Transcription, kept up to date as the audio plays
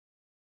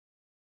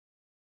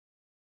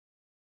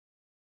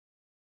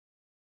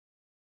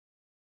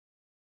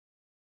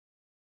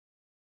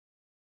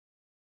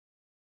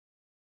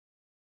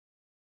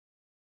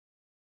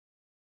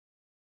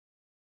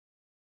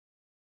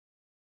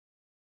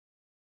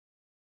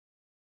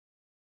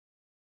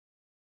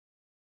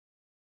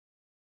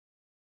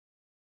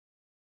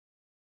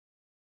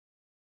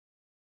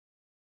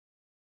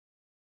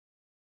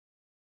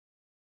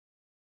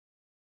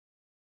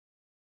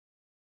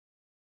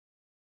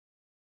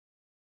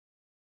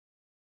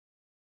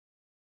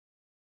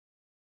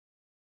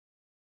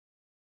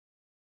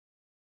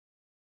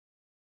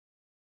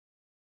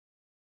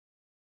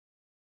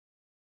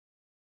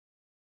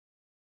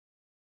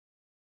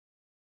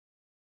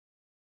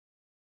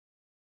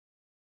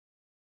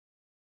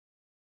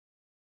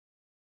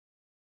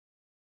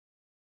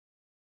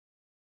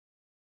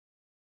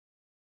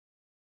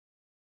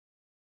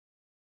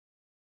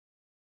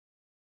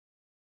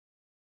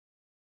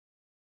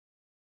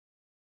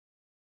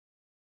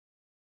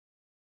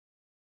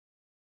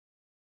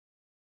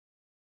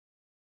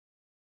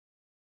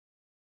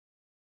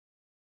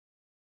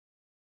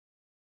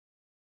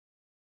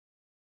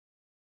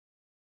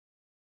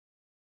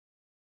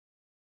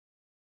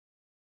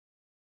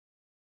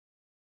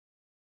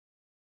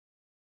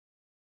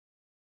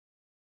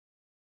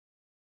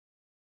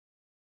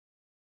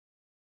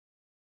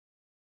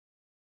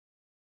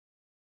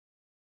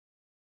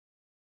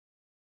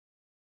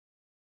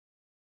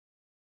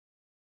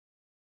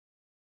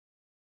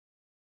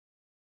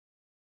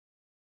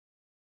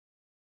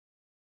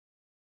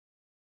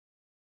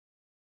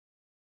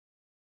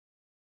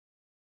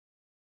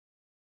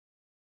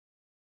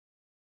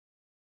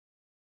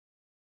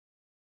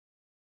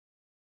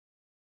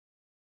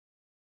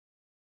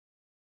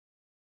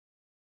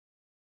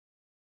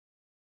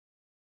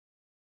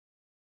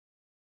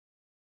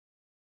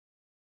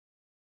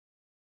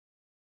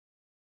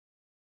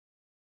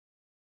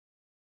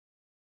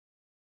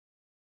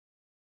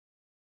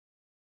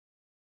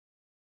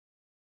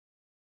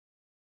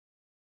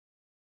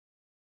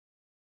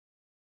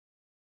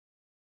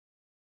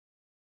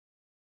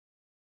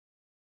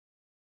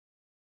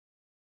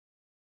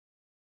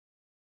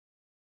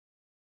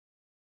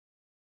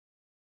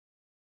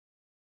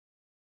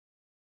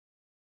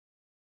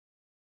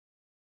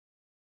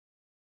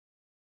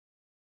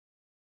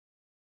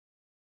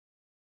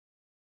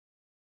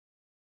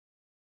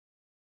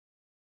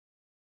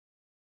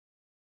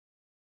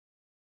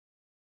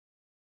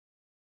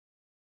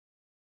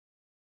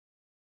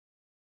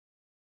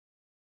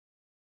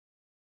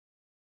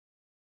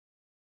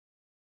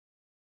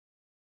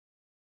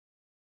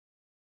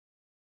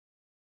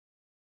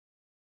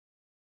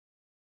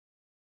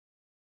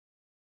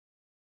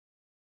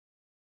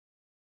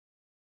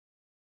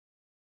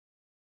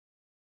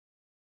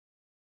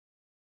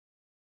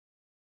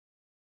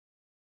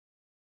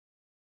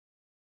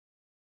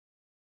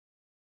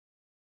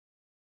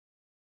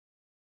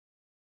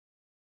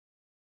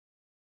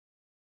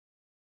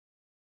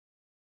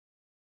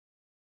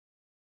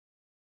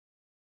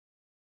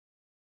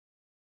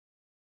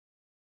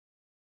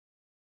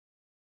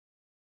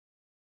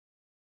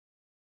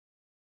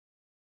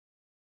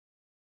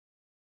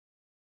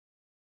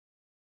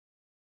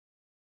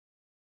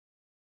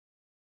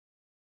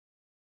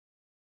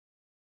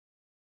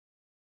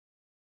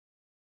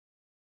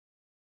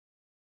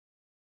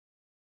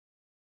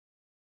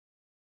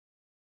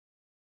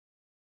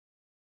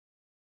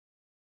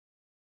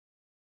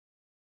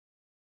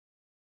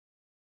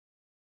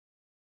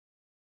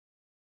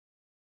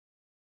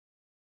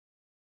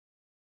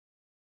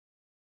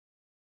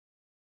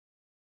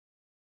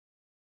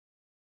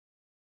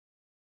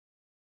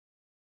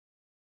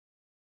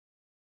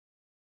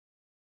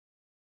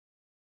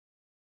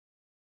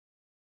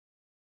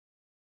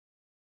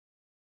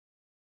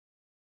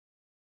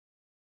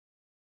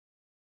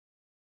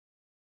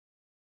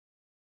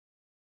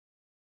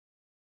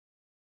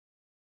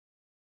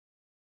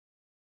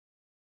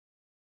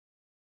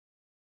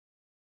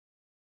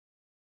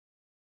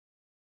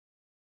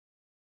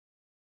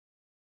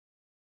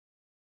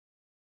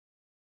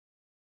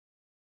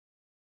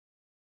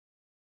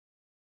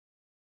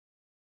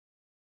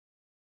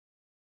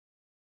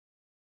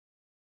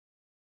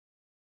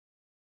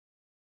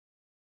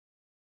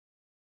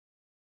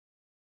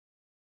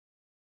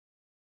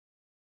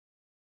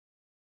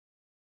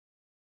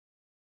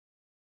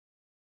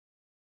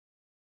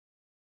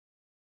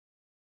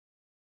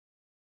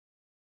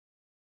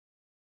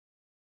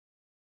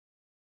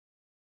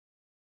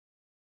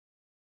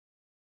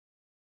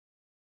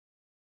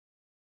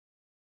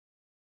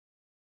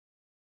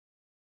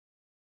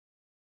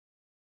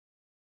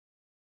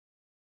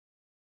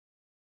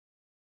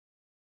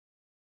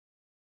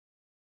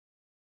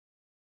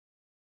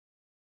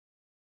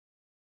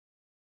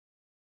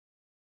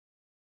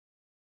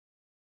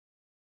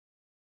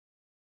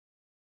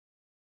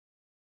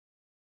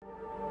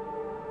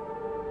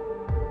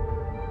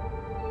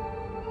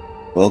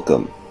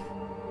Welcome.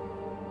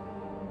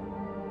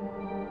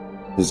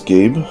 This is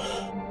Gabe.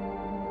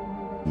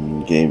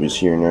 Gabe is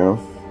here now.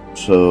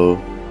 So,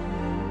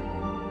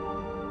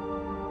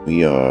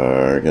 we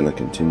are gonna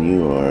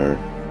continue our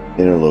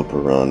Interloper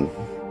run.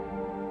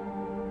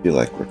 I feel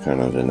like we're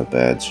kind of in a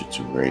bad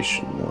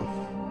situation though.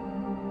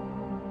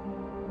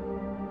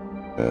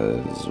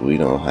 Because we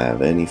don't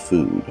have any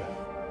food.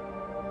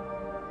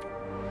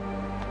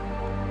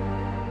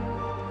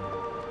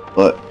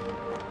 But,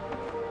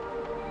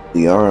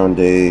 we are on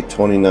day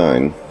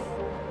 29.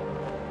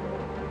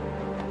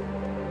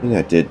 I think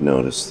I did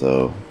notice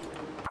though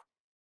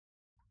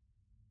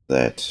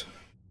that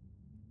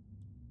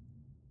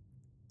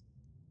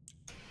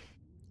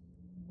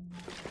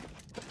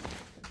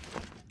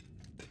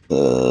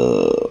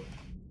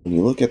when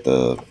you look at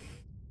the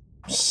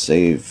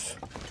save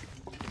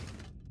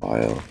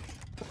file,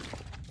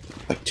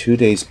 like 2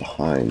 days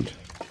behind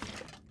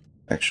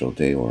actual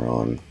day we're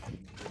on.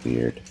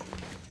 Weird.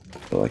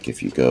 So like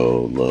if you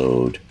go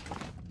load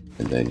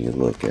and then you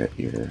look at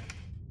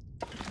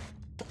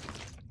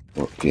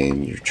what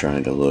game you're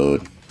trying to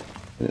load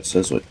and it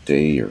says what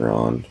day you're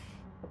on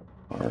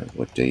or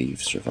what day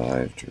you've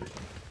survived or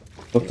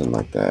something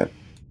like that.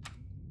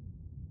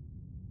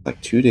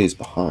 Like 2 days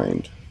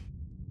behind.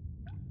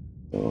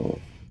 So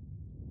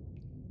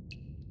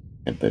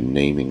I've been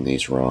naming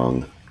these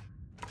wrong.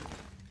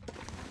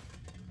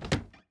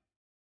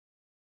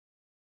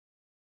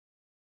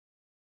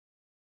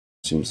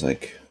 Seems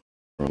like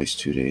we're always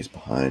 2 days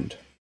behind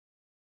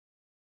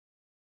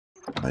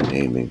my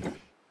naming.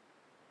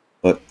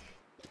 But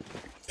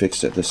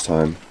fixed it this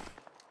time.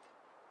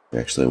 We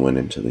actually went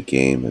into the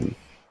game and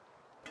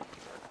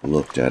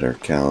looked at our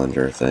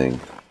calendar thing.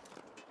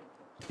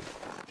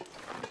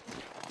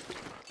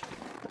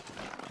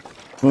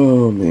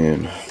 Oh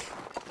man.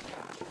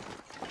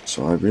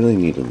 So I really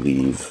need to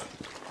leave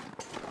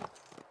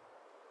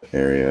the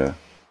area.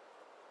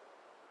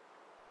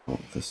 Oh,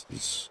 this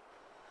is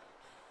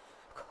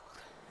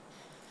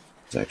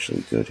it's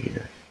actually good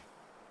here.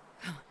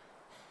 Come on.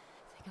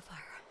 Think of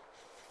fire.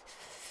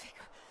 Think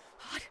of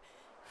hot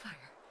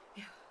fire.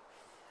 Yeah.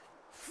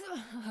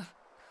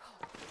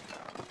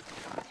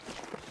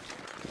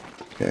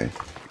 Okay.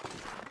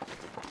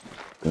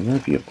 There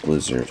might be a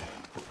blizzard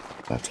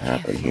about to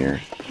happen here.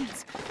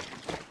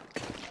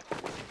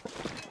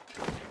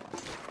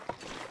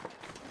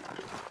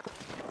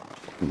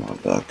 Come on,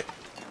 Duck.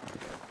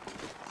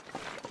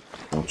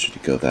 I want you to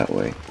go that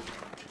way.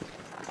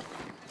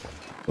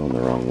 Going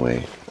the wrong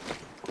way.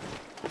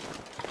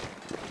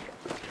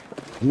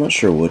 I'm not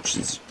sure which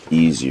is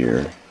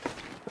easier.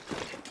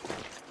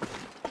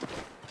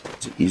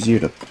 Is it easier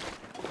to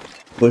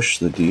push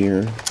the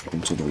deer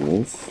into the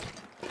wolf?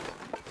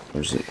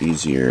 Or is it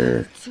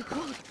easier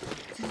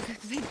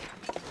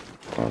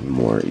or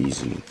more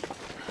easy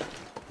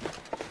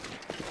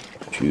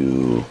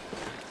to...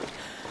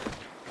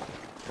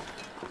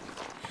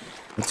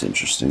 That's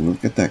interesting.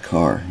 Look at that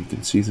car. You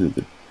can see through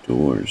the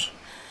doors.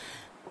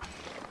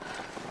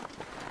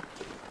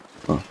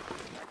 Huh.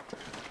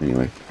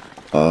 Anyway.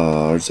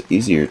 It's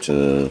easier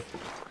to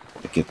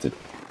get the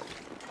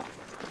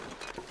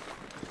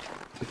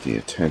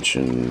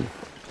attention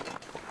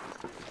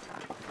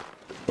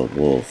of the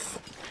wolf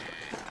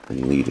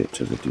and lead it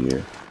to the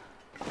deer.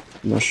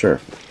 I'm not sure.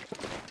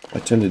 I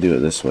tend to do it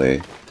this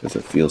way because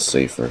it feels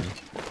safer.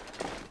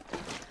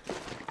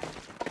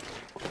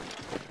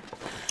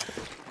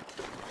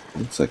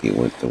 Looks like it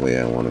went the way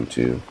I want him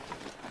to.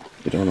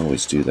 We don't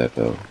always do that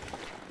though.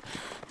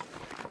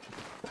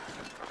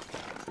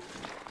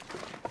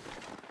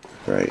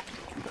 Right,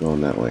 keep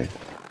going that way.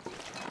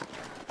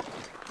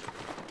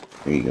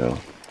 There you go.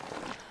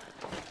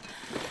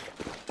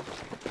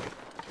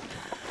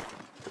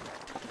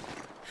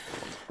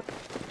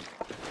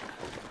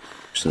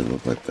 Actually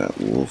look like that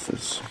wolf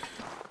is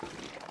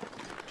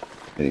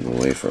getting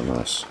away from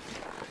us.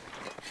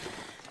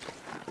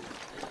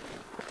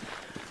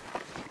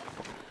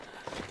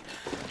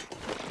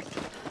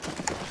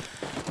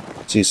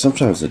 See,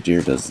 sometimes the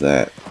deer does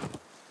that,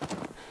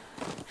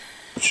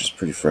 which is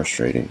pretty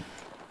frustrating.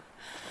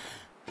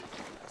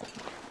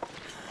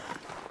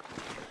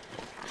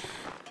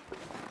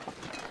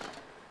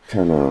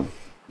 Kind of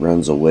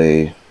runs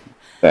away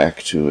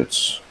back to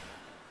its,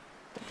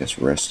 I guess,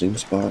 resting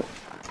spot.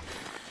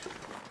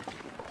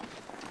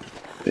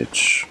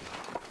 Which,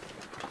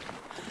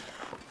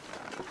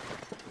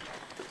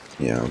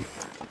 yeah,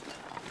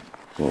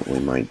 what we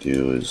might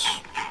do is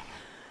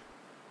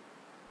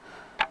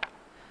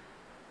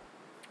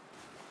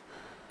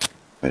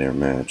fight our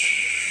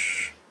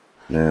match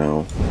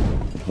now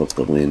and hope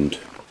the wind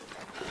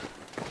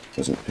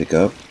doesn't pick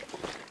up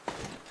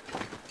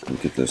and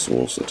get this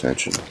wolf's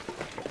attention.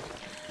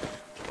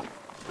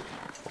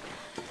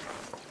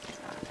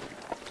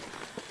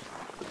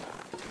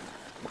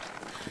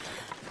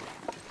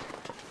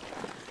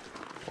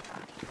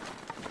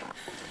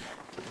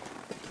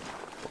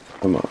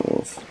 Come on,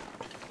 wolf.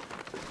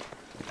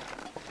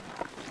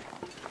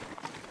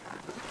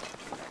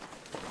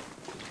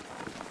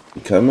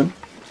 You coming?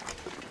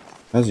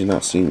 How does he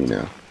not see me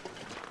now?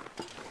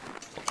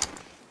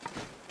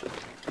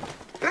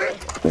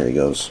 he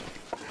goes.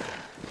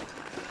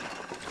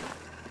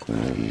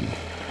 Bring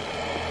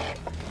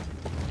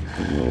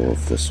the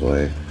wolf this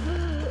way.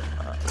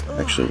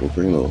 Actually, we'll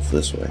bring the wolf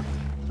this way.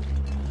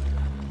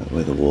 That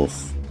way the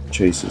wolf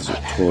chases it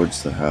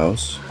towards the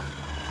house.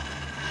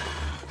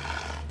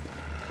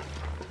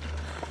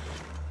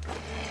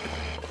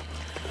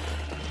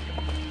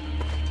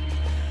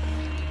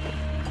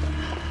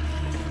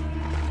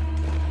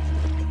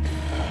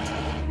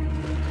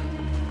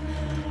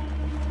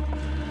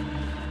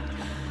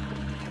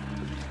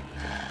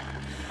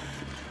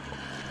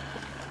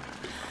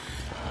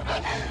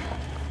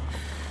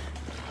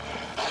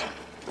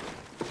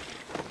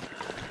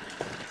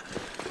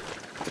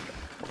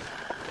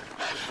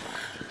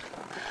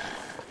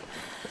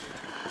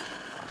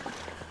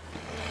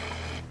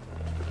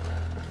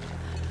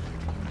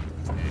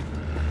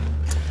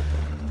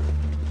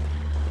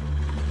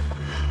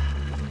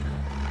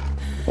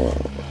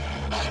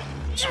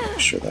 Just make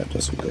sure that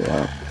doesn't go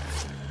out.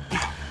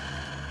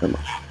 Come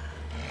on.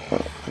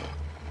 Oh,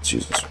 let's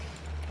use this one.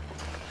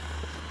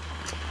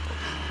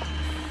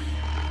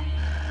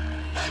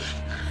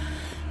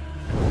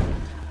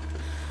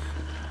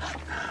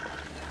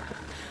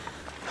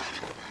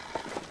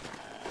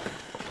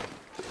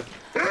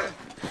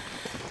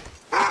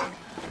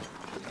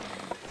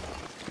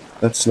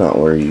 That's not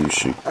where you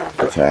should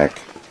attack.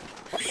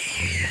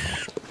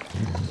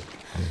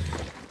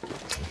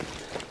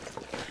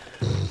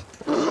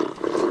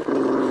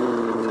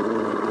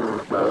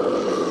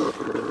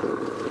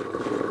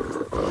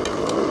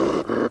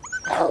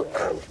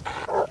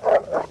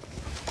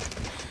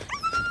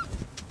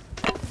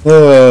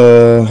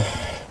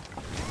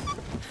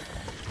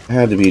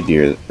 Had to be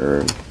deer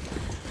or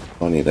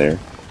bunny there.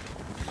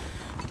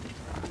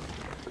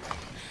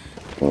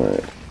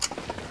 Alright.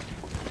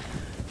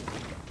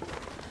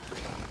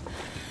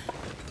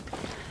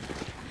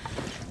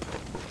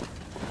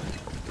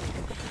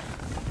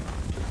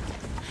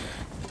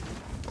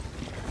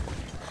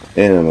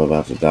 And I'm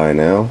about to die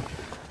now.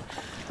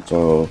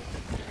 So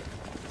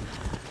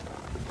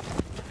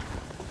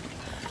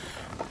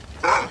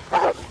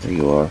there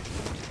you are.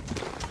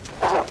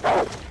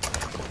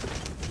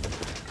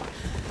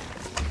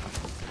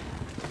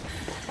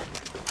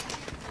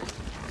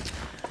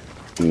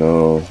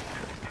 No,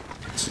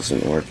 this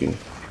isn't working.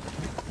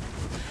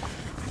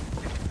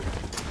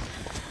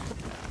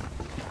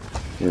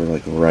 You're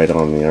like right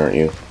on me, aren't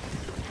you?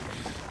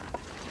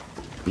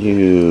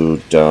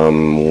 You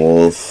dumb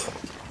wolf.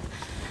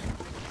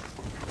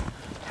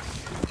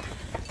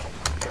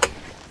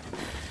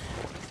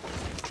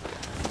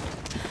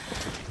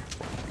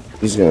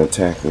 He's gonna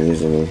attack me,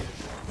 isn't he?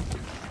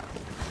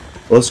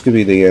 Well, this could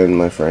be the end,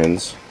 my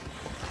friends.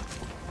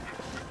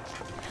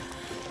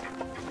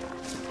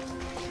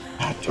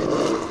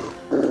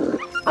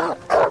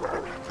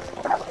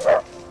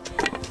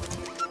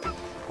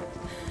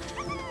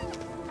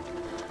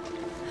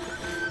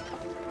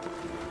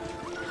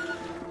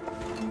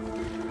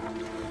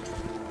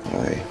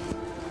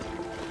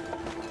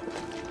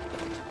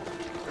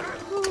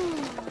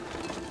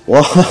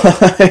 Why?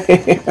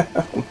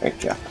 Oh my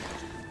god.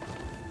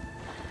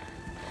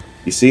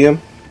 You see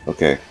him?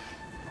 Okay.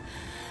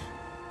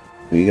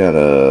 We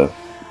gotta...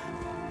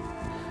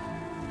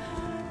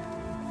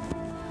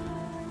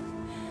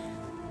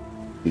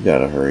 You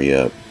gotta hurry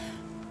up,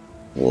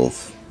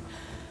 wolf.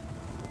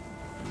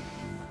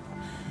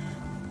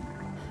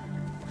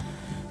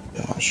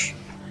 Gosh.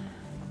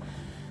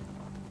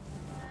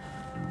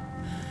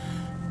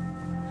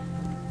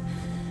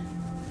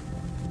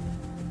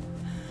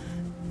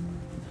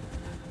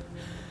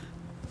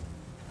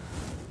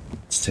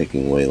 It's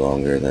taking way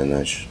longer than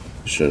I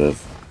should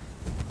have.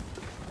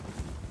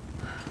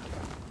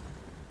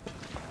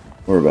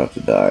 We're about to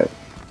die.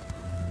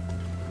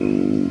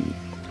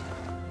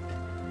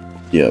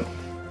 Yep,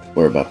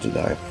 we're about to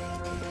die.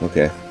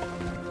 Okay.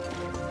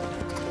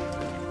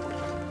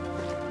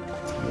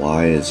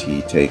 Why is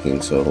he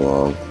taking so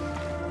long?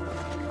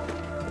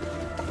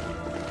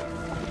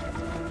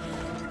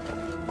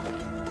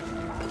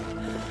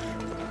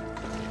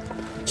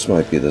 This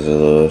might be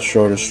the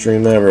shortest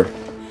stream ever.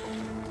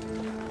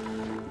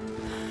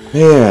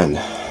 Man.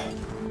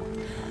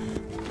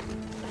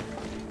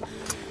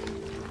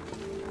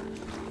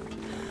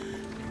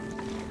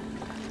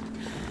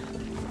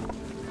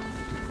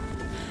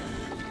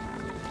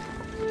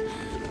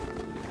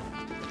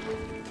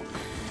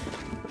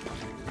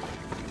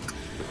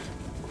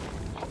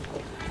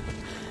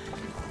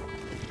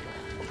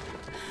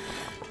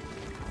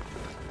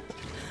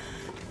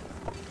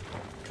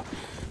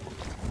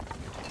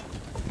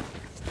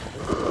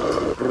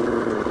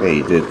 Hey,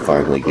 you did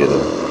finally get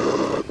him.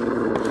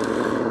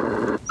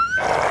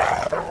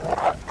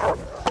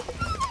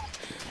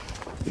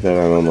 But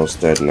I'm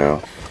almost dead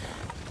now.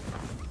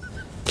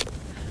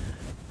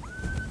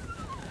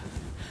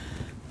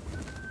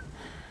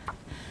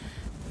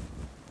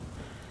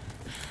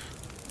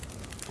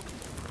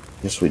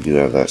 Guess we do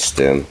have that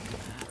stem.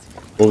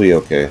 We'll be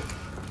okay.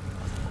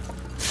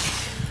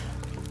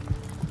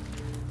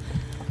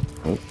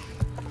 Oh.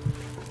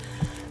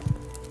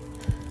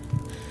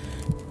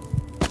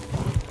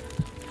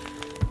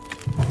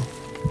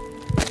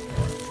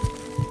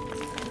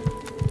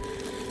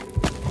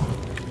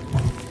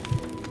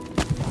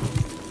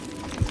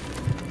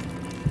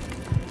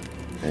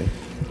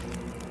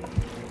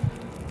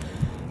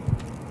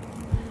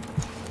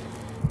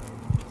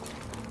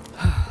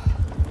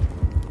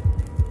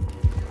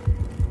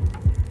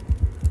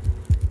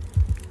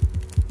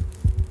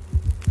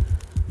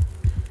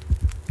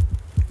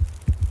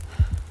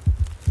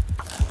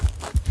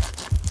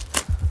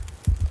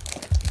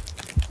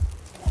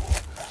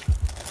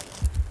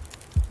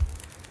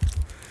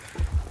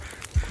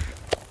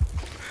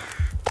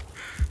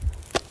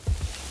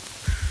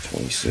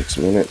 26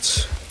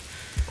 minutes.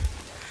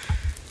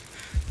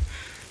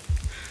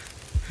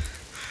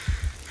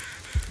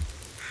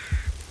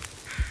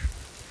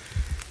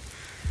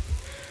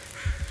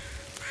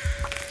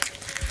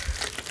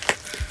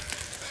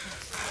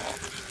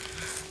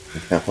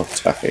 Now I'm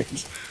tired.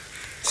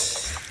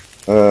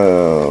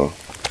 Oh,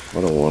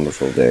 what a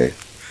wonderful day.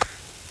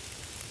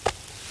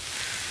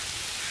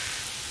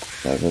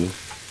 11.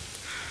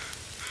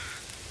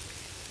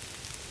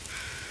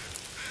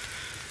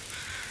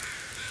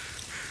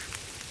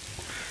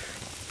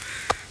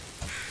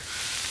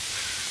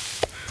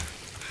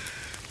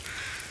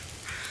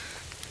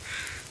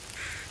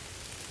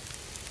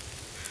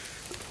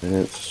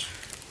 Minutes.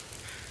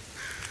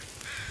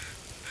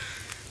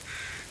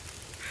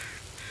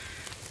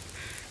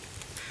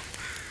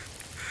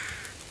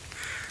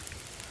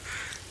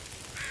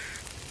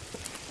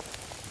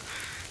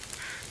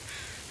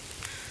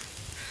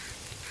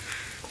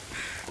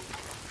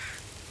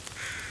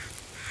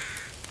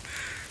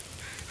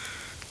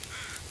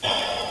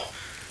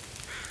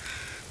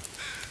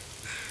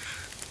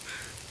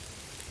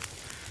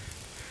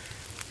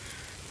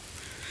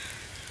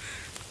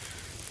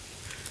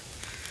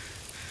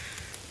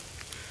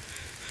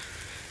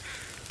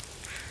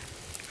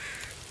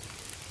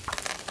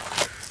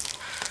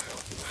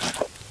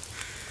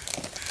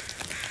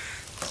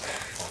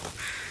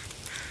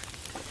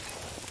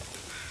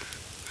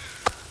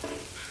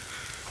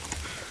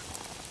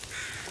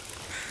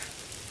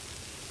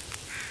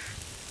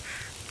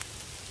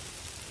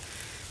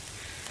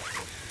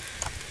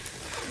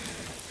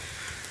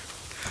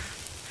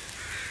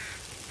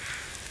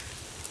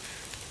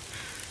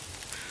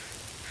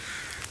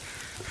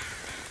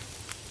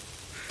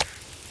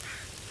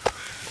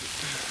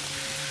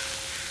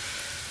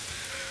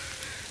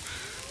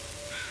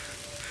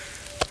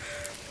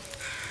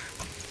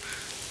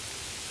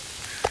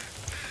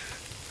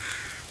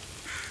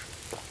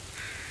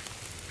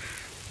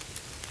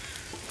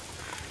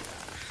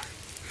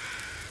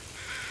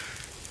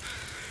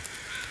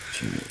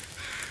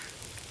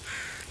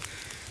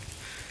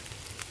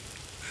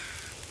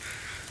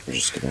 We're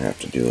just gonna have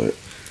to do it.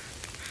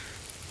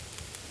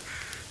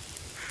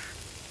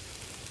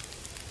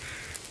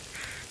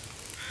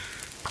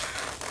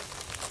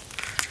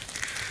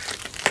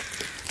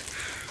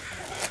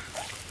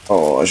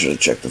 Oh, I should have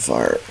checked the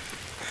fire.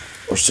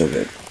 We're still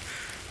good.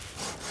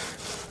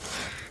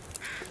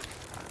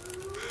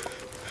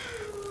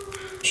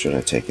 Should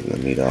have taken the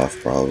meat off,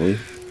 probably.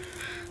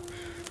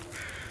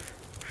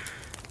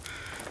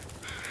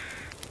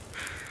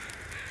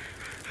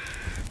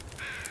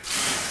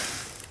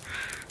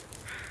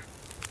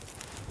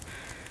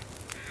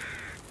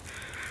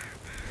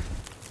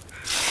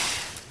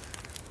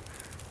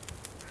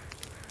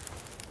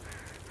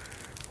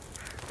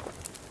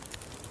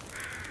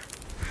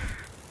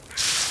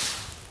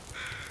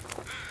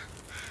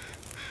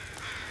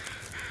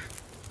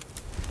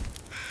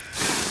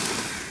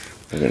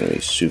 They're gonna be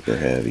super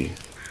heavy.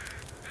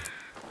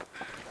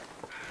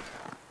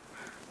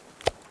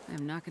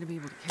 I'm not going to be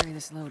able to carry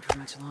this load for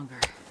much longer.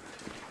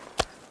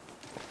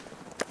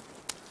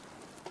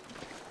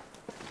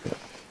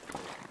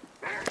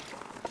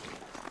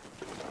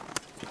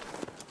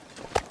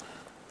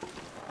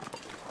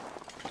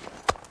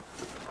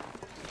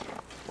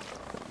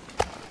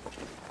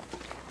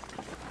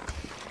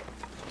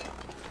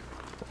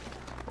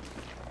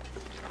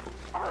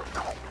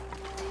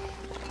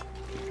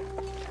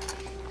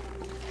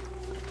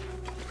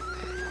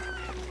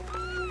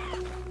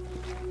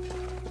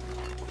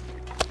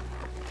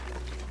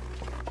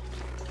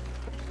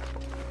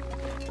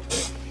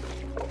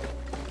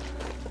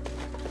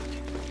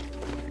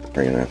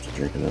 We're gonna have to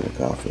drink another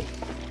coffee.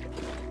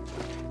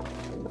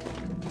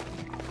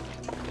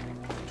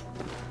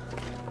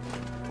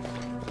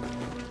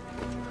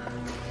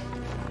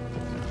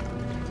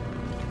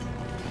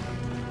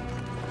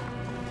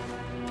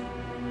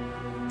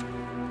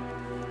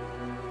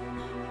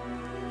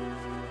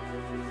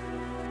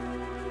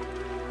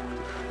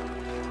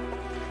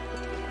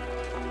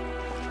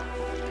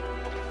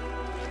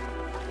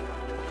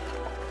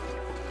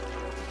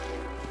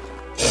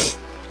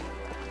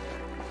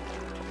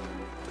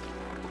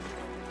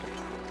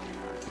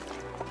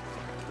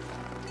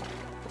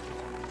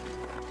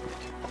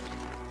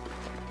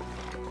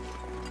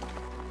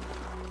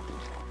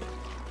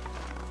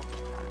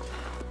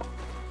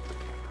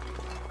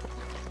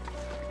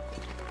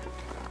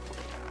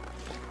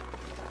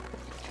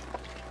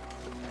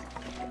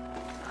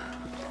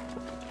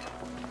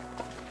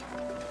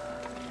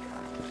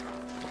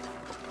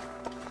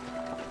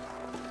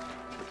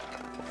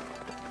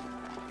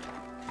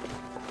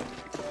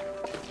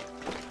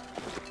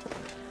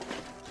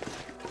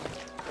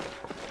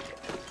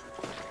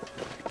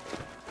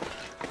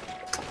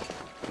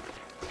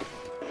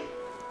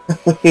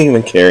 I can't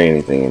even carry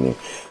anything in you.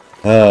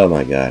 Oh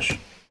my gosh.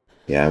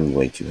 Yeah, I'm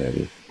way too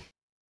heavy.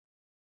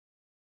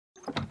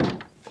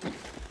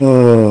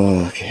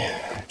 Oh, okay.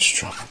 I just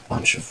dropped a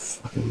bunch of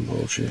fucking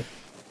bullshit.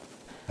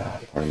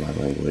 Pardon my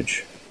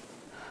language.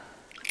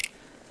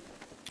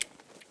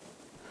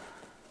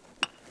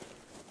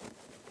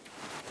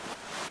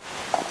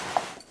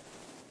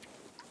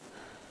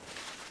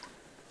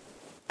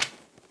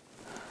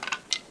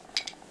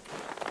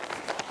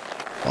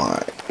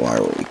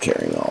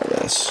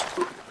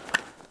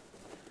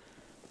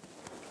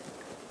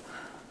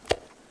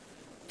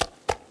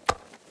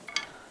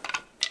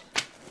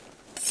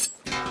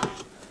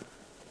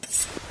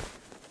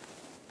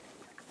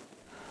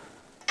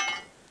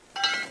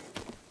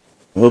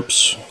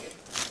 Oops.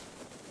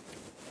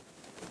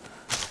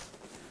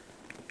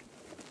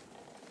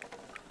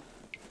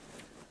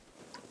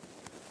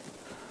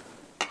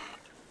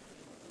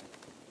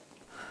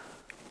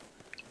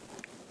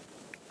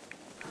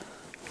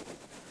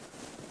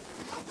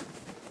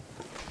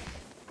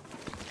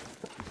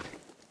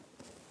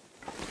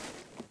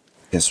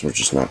 Guess we're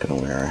just not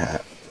gonna wear our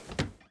hat.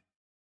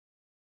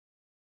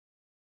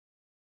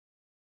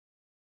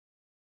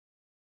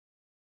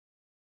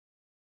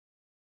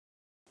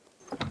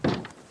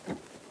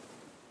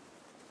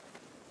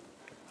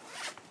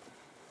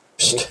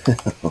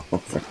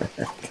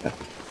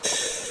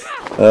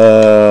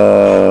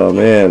 Oh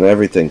man,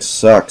 everything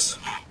sucks.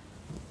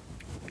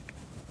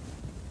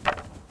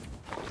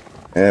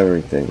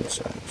 Everything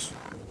sucks.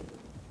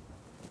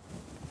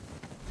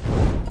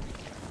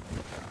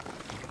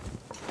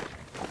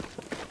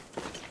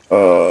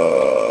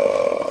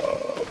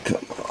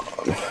 Come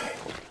on.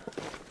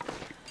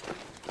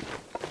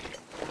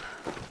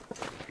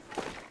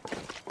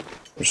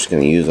 We're just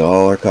gonna use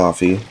all our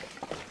coffee.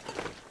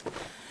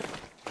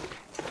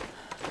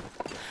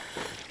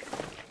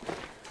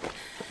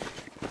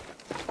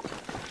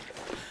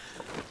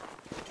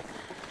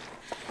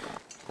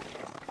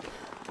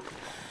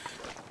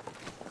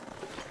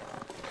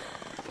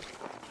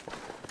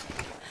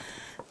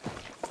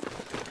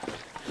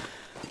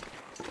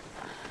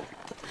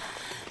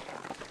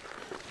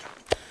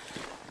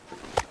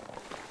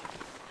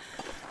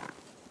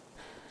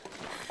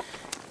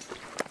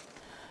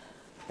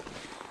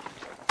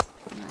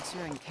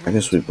 I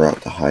guess we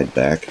brought the hide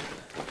back.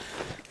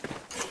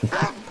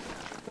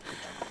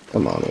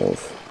 Come on,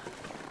 Wolf.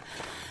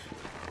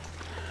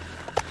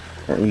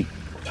 Aren't we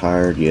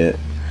tired yet?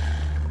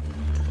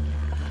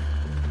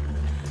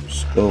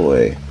 Just go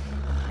away.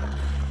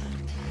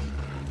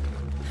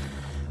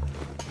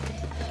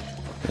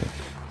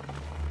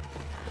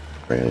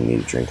 I really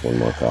need to drink one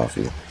more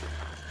coffee.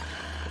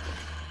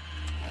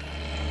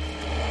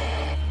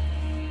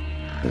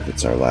 I think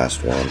it's our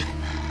last one.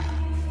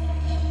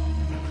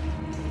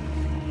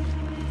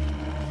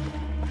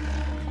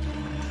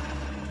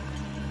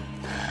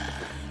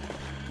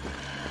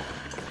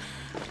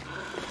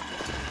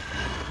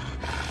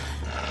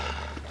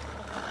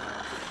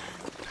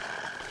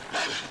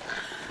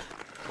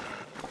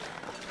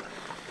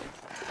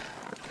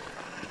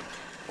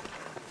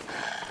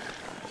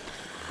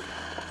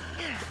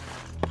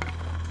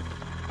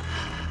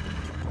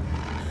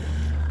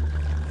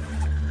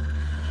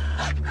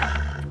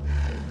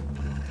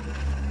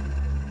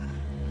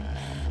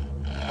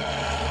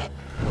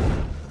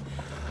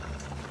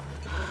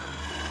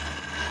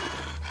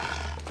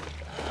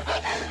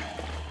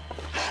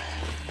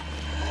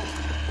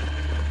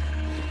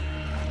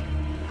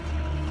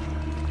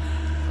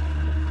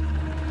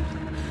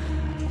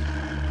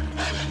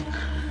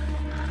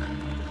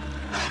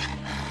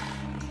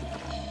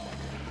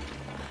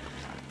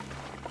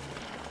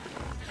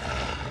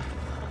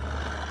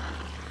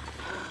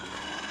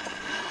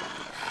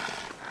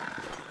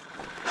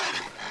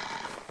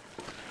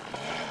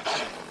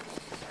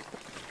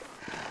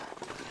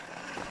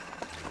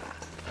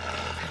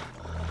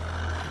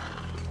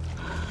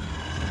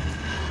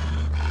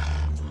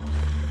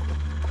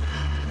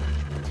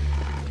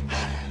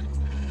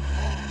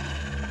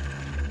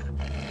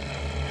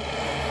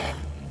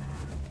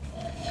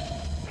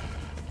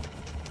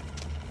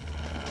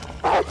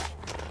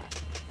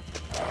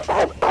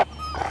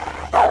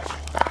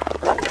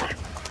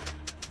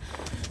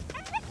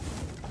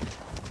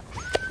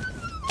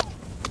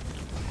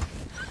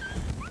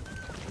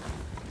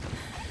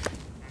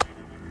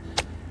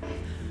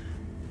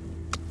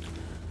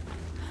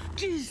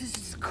 Jesus,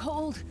 it's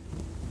cold.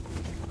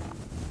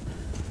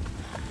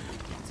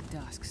 It's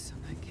dusk, so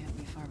I can't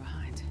be far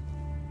behind.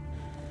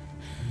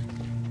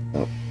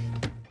 Oh.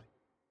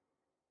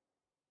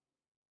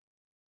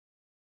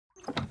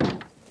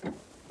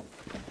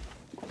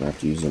 I have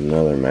to use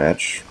another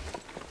match.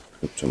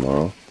 Hope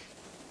tomorrow.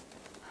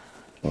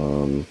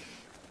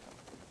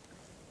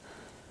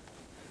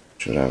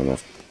 Should have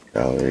enough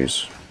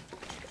calories.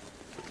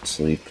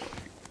 Sleep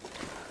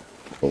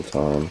full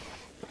time.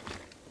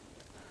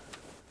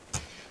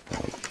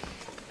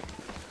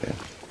 Yeah.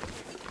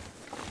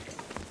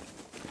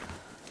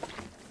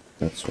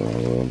 That's what I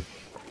will.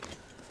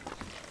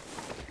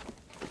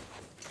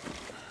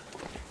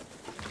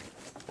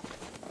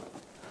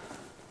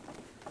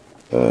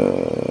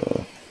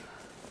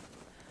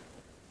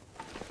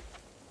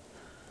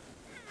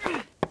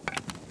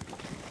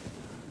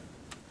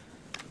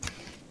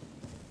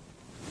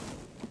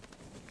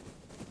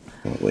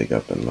 I'll wake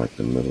up in like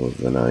the middle of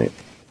the night.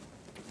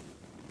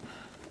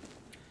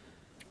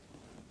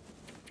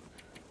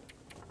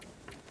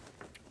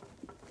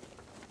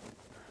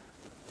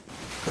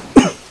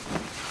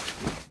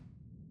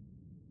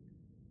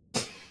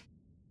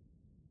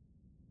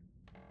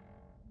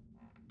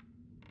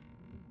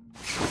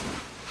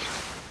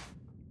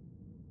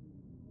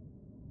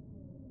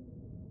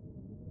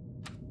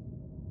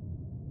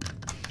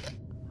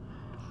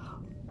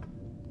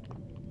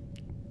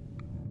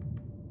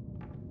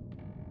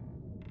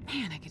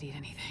 Man, I could eat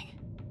anything.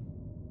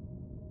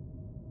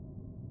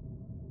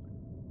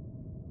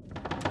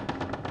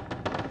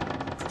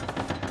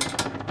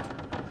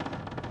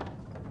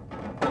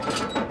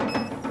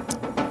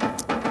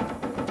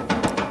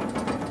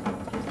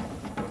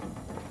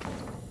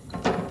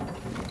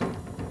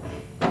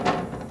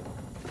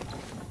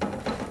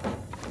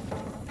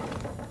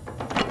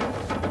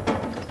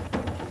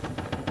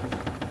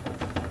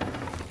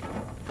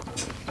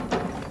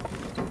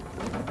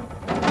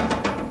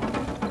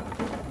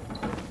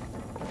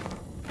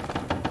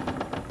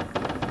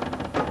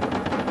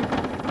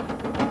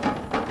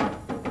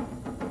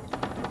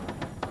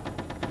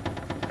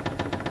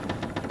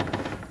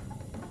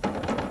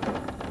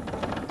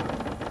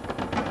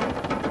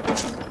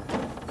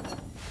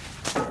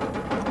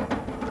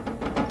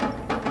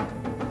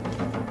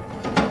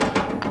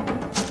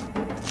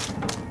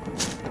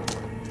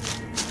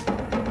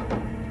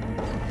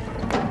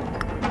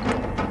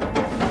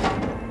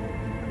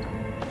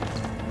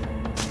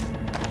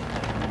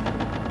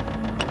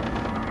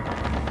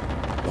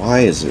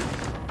 Why is it?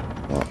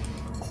 Oh.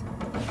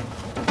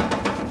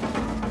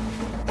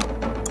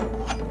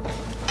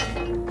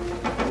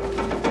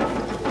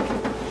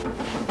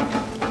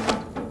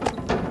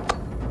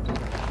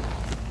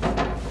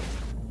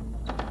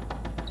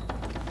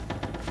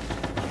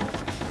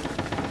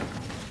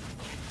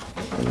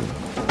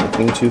 I'm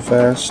looking too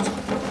fast.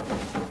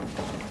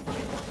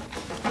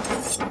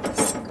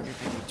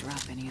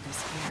 Drop any of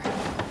this here.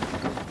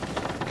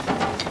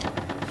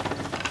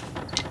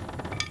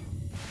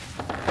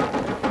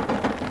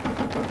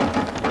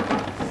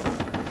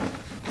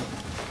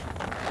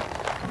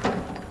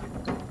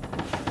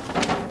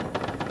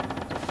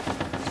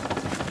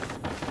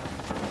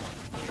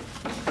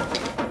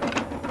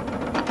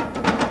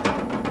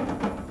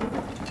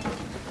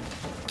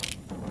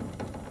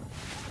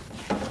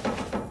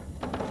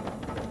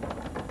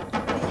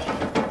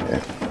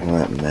 Well,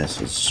 that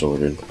mess is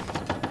sorted.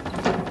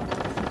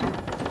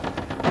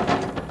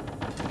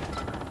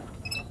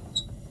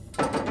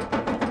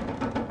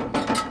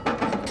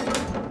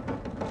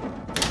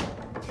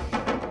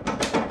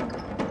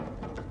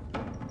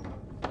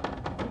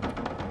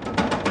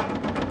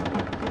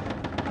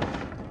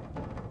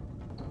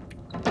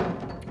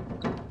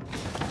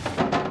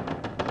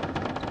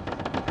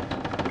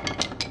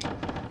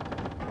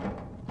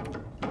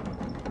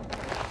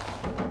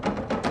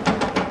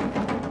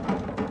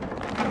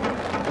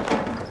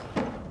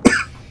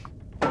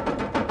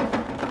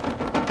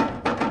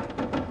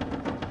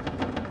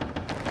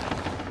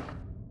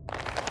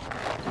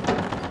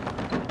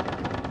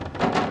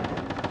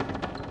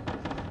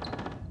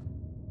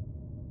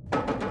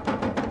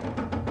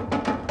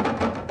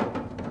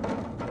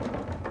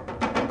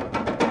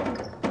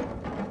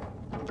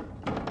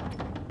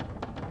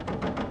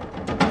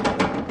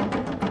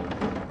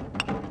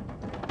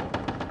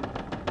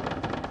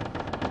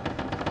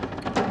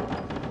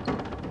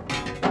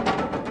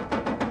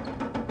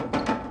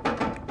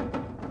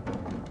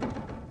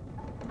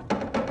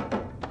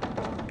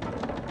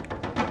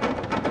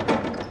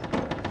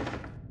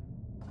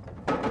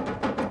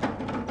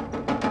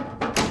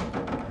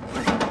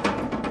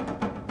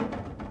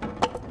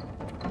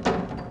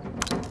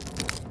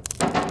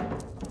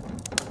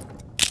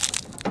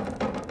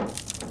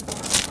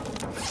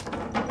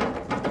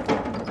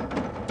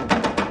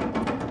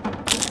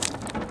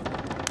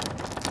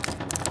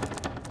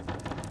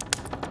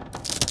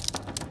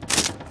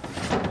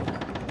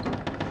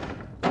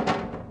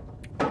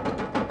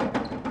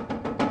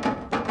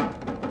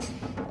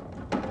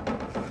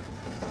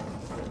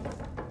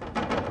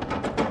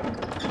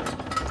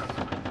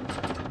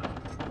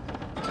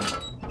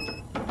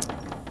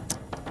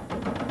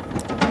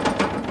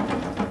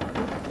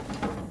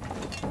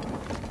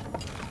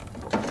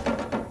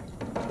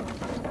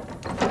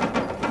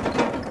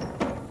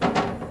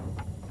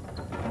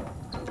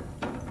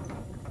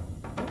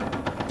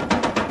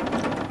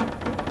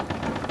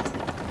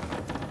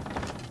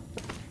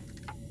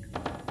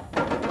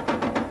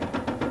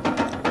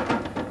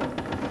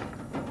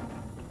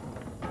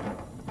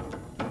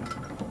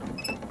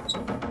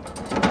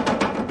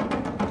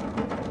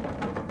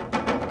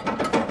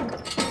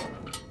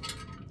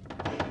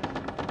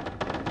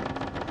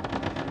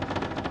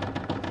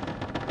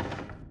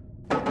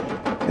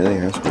 Really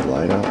has to be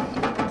light out.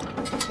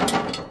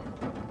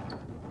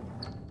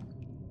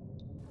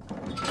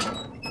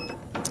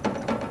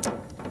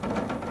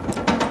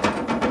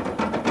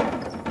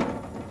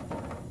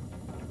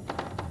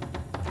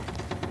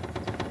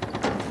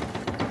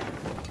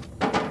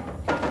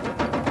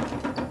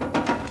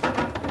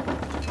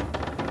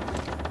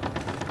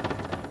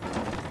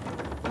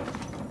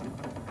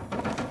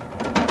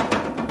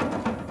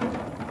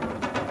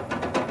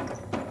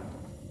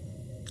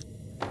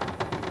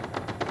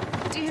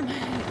 Damn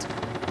it.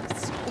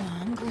 So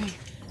hungry.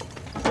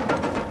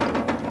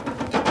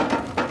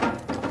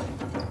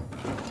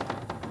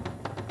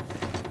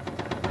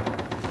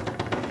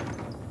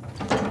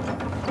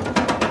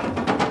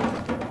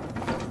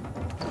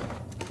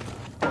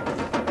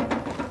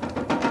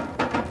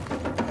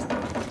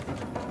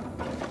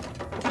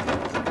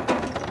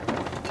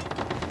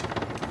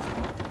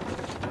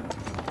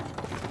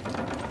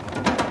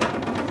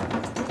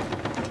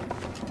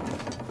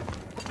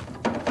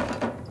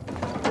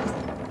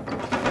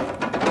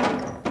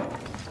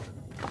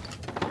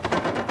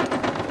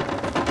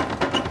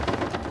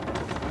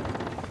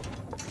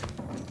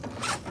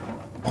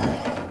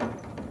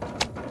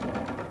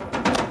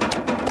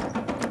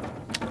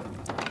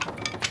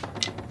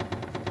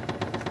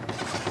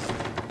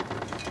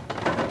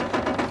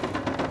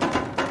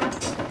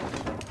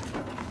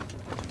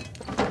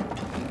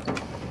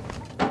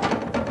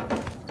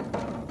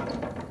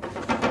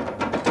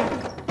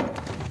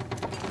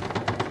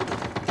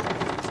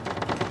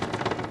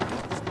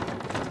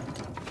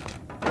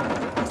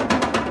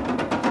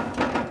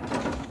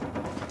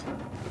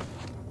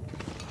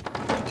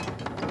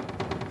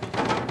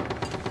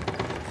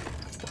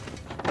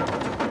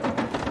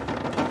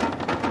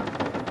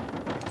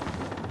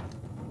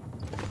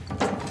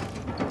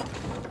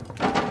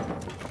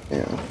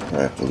 Yeah,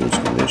 I have to lose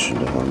condition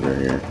to hunger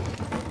here.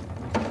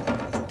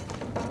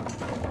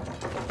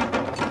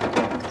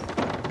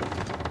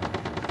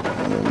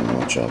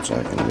 much else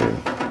I can do.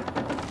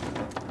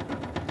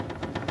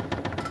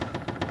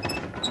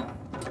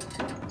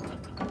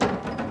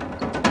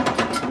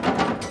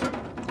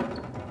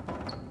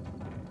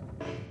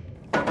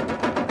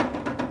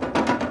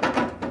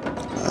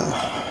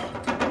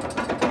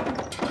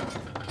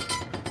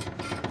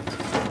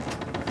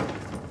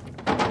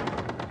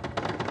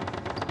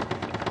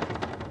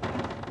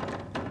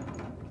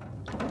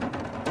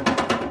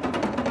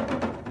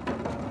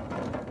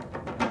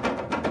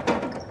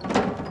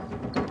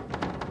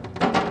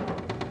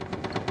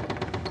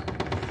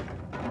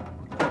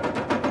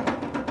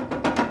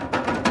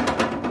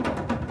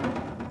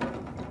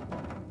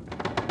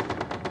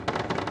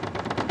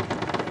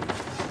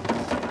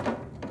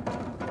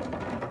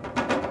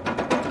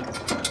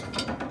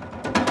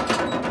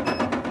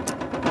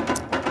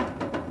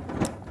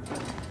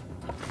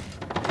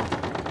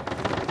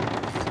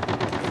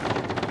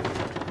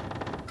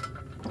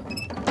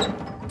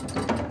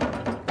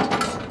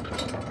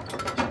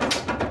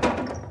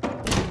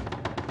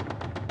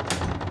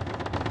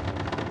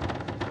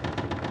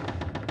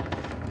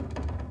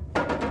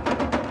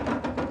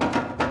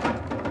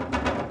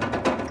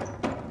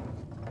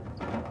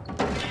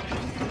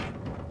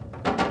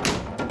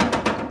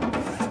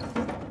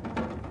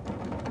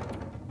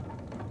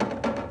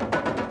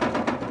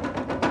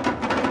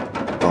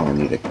 Oh, I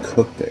need to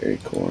cook the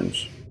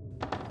acorns.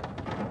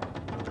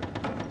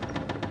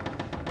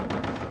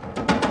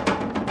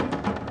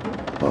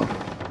 Huh.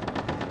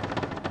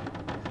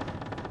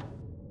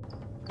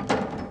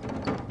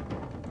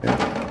 Yeah.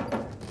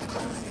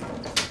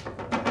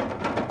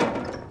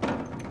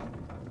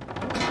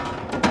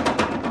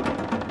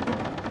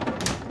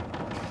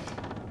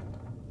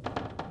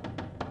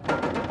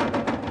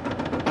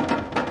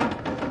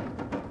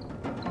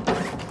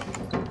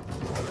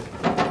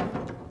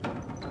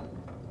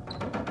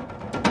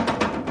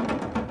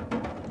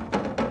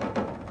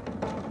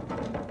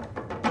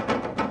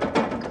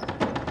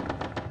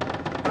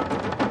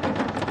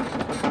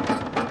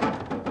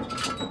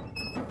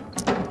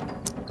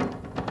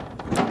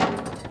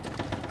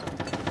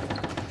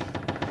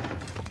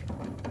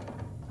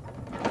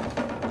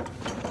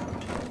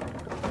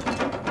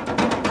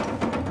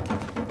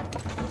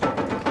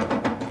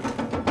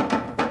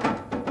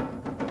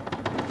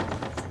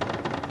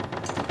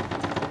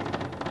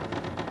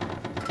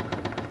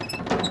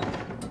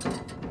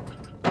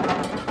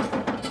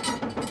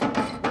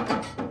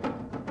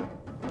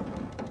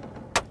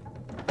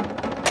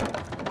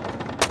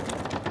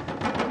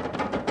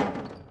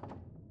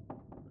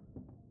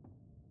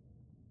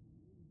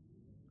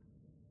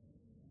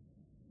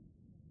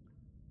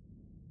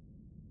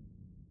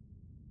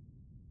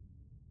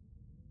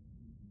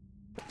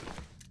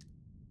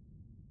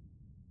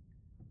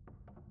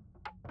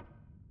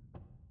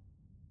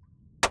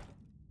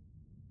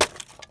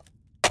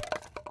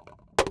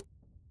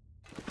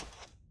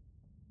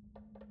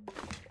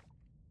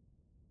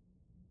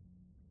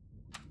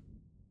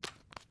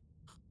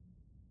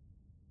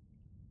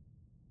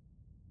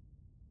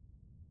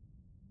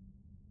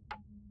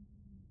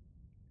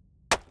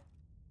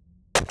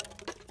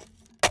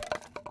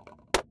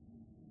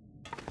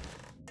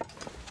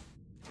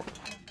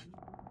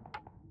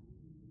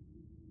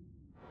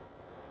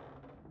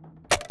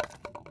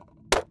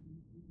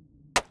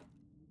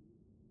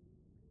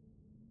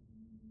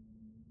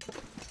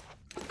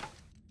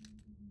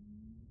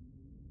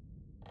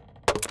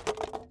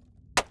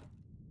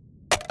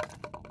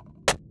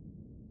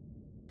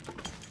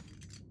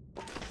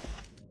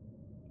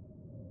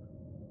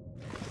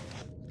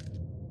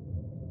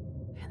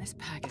 Man, this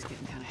pack is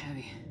getting kind of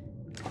heavy.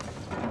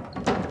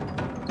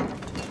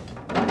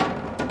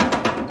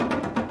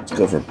 Let's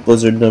go for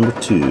blizzard number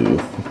 2.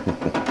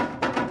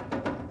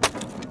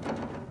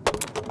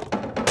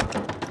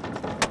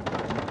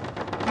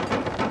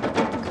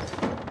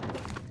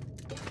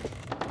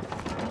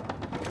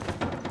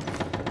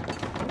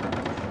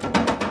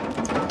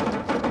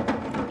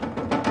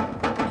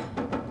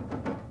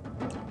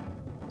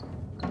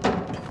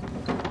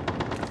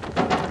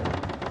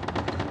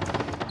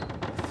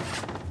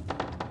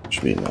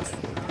 Should be enough.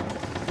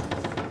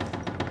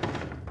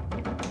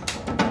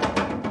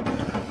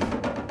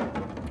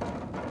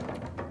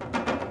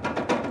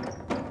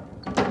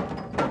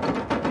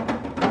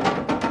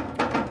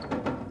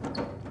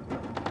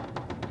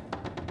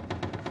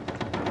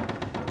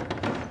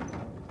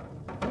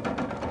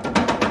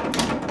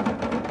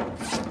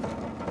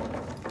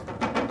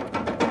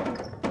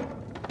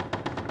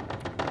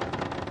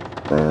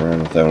 Run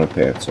around without my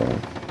pants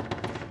on.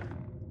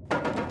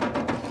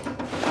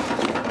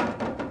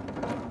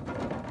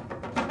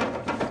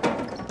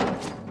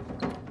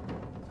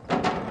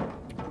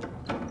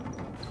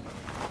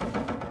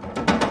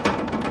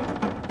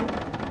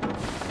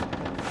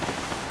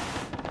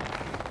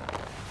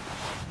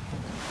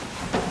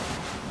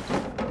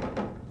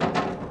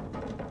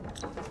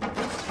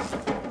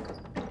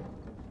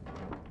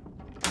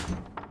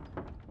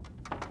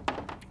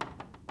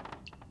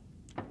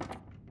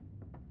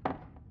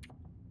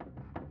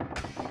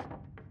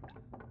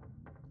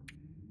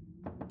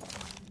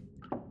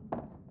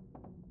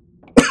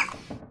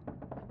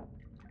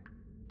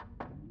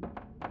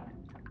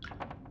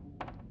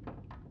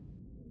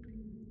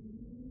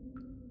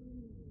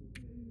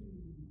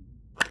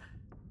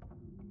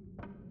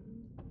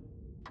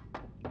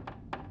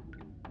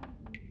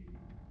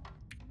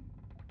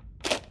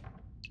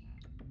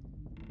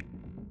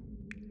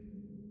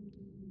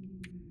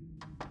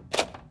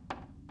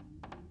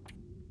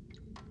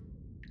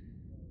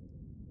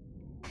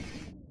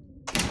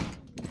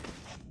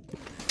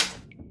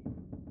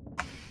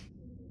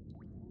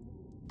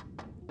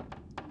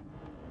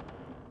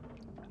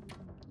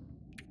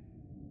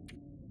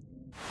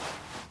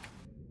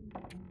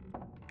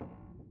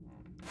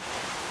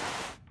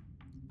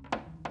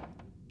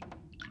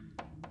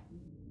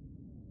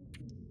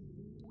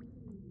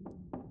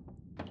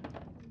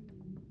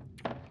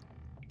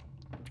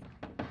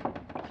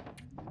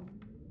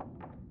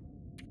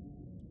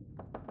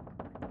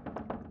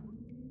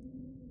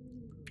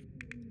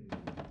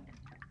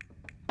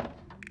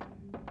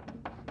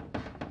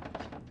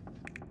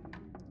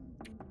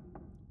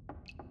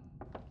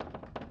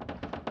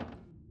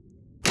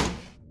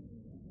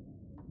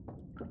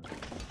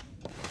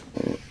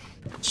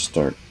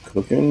 start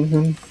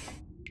cooking.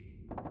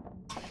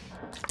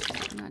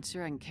 I'm not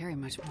sure I can carry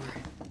much more.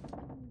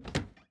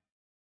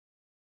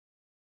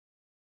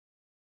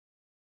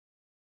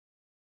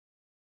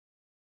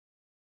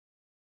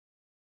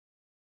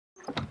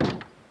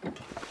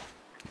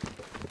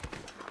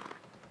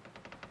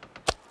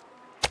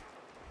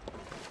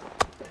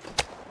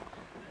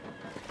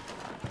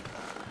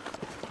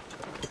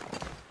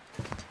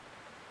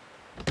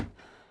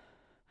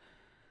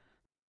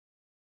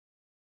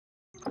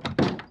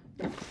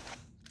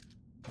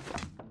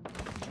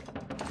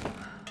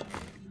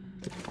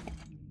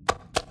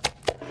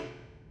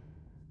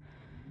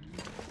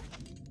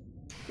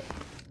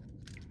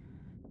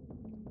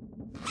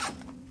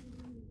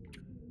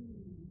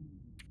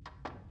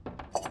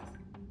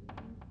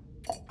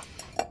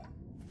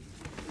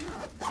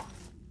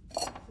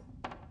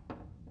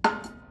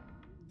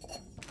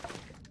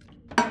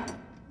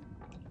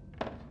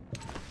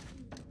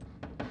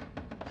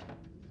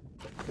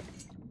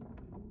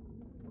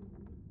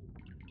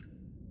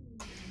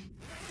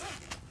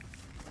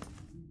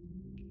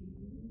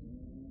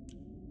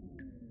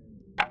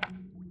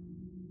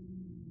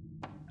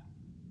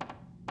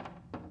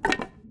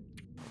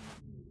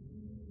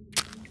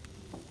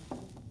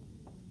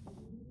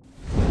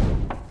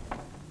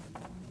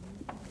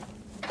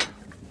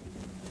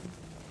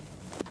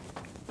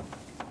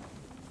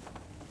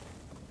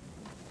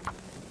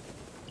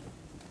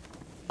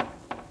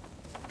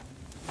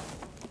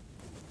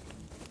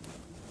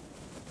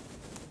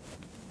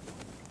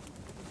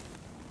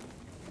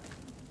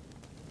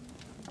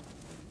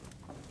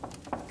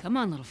 Come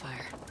on, little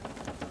fire.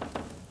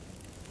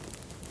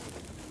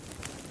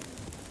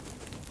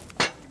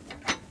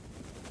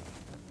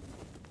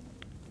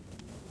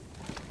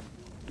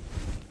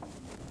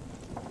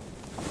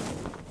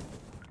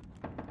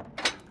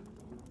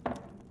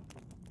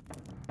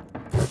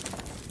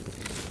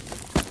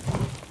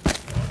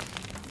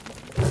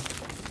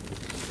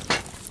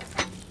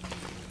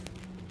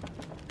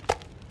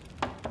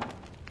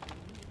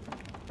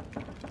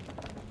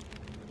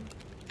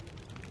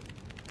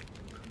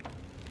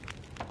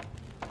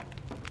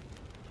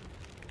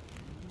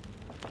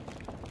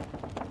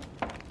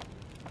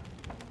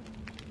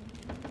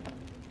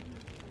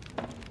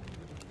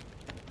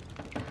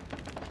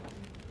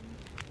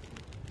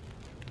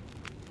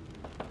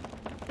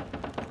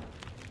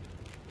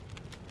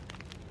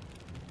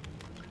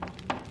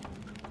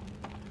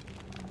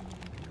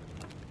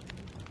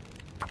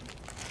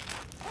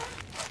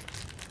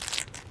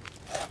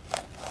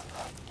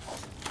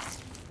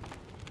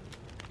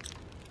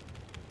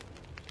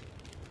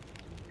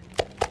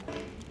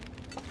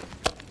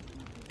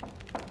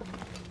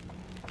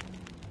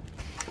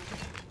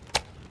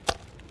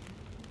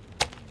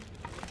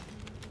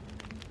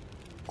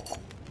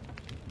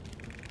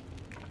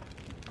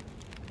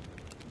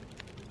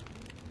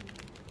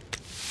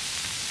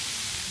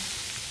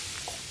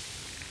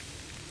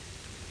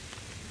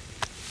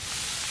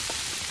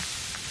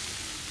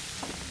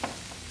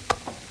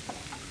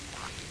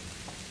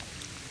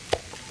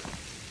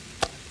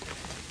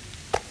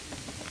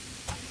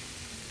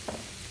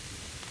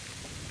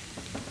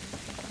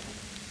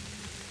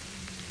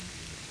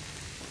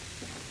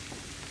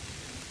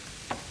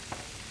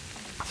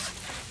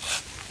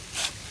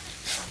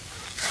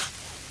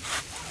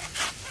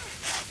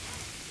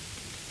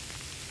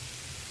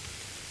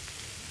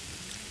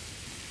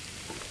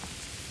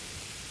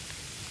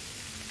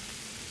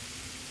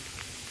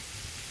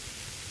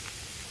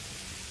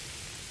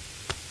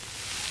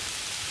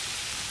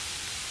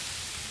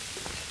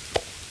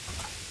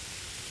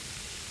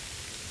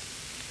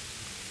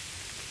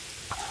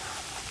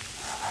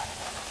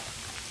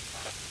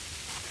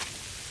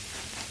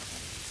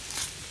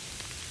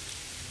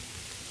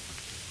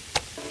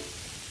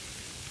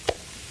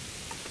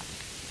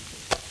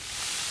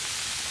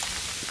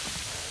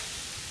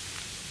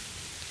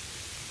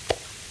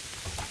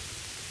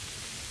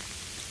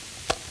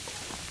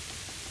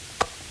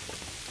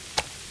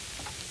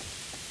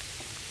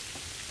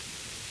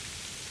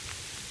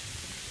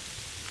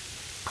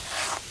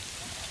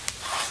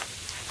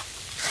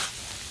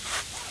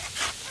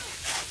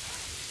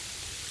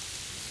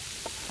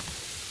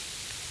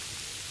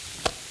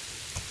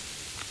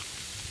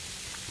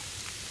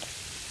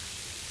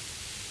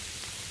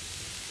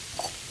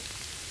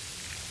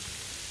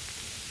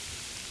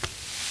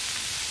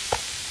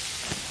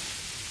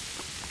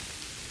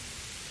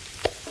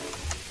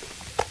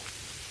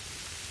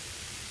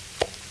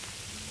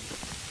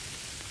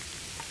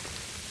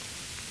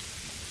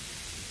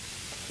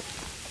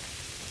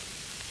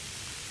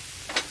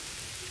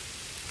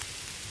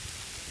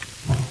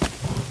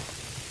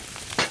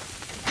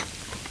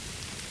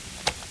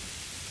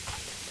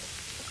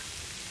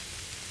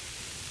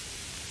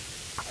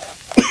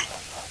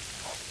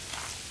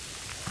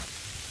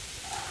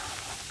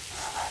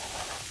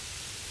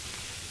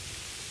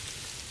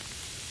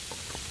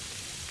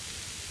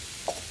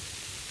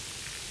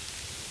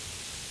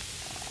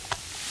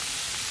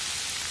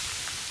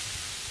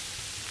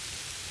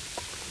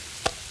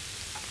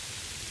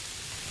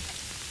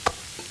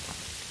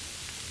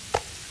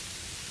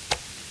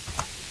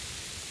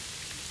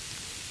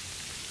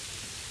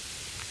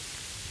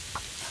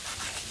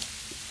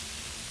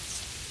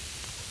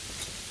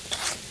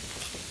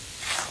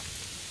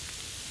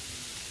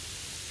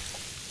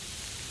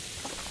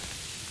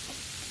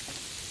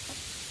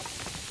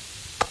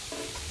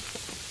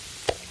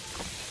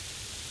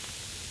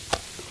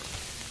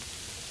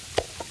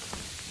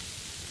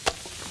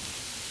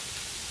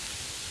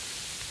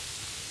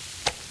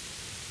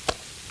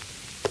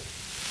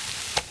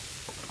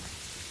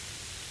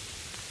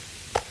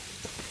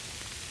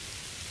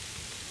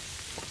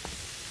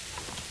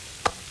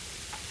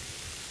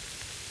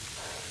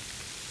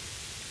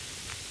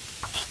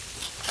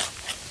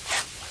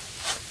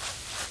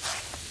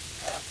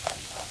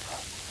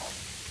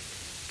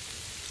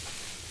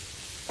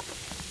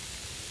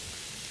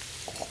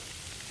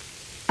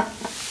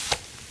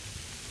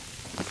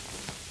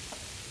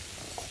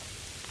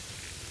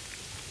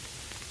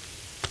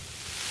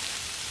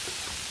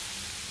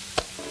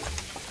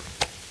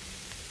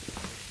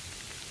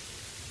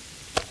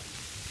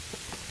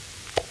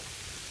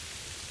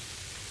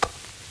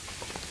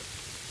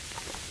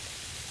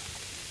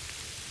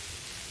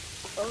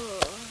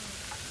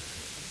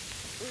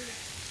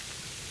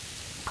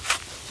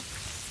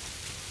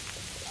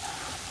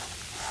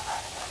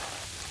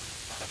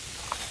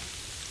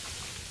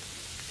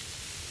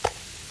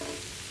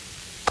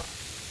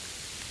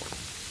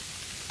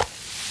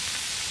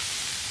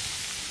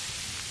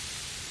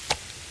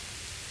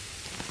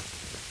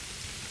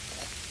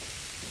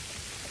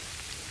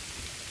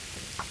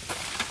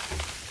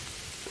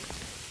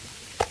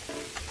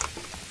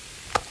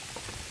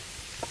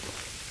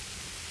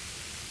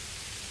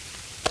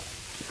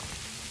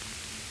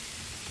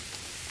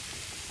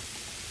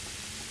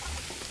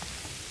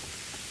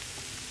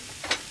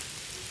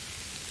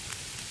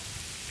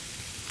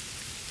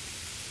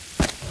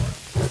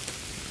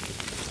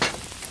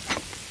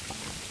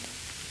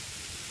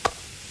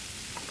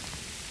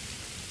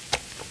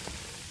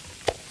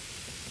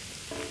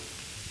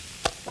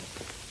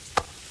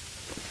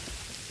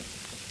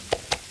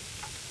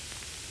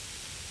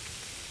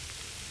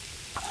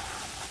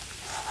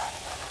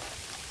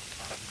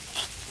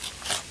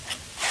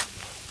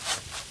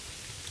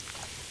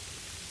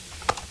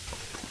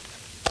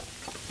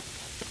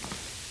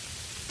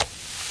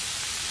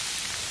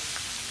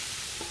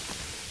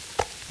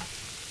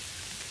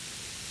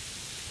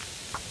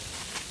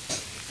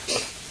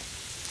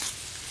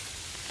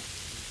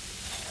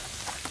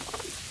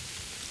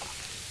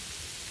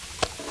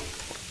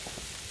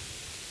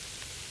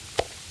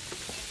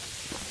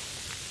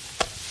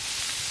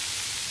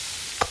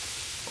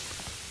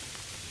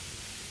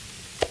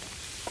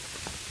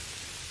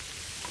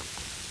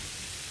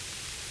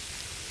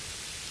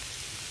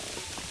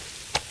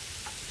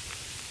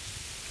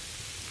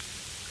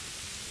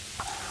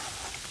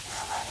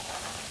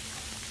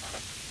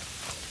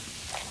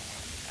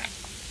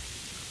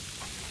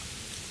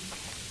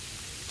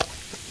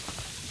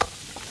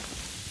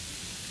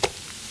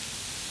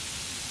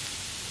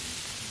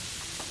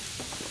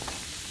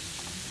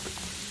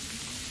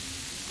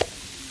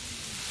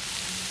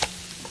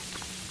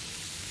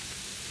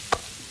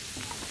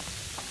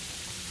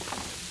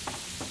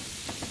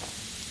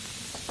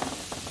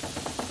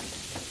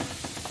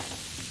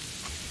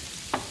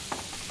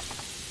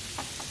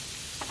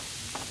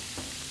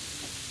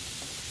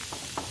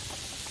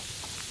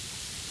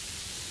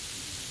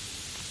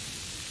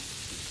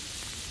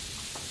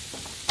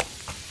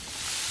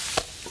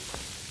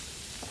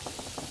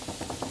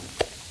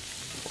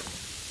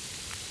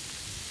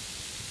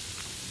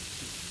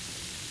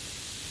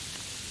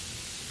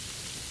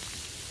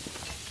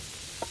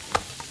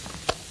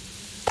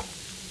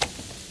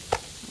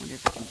 Wonder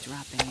if I can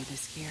drop any of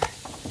this gear.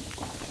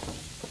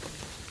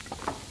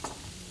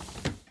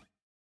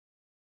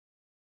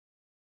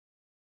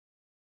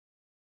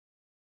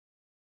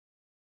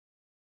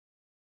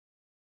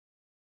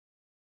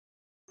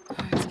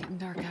 It's getting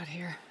dark out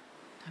here.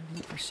 Time to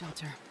look for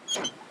shelter.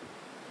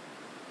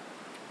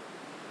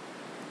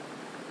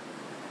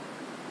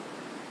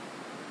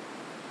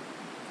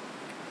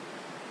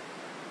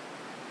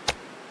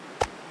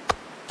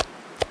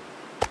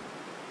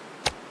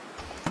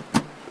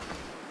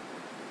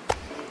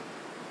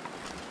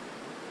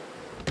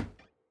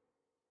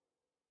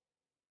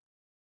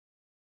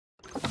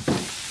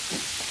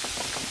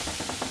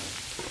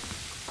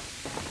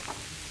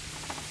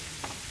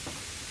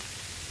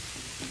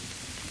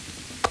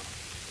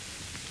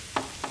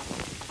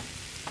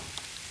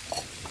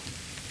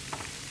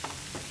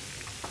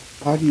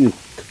 How do you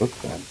cook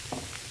that?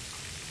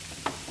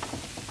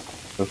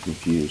 So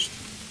confused.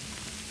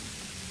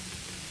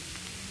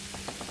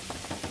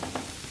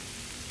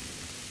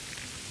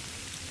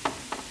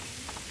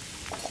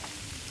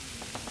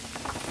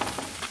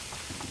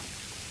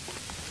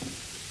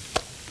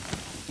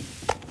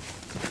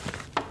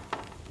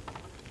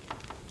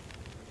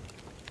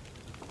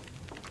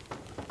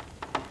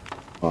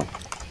 Huh.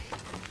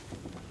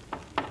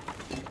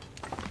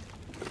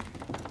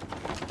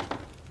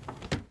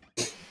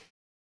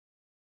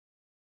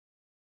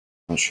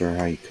 Not sure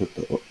how you cook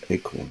the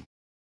acorn.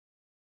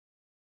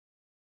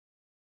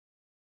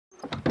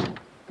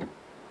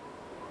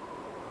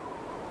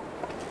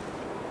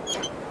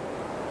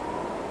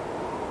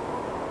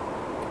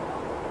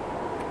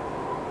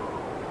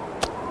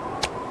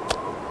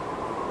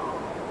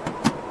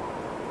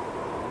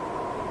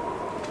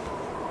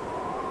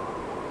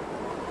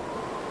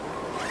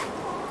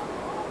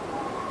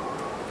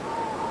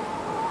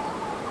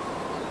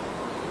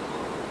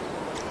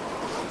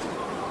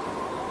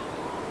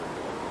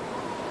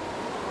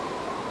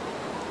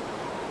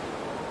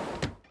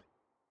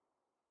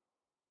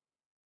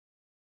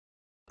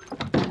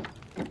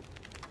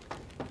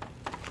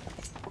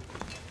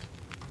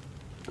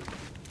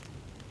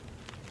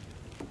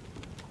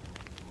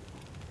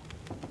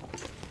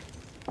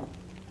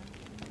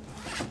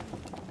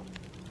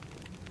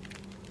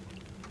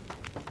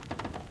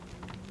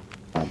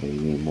 Probably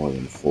need more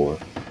than 4.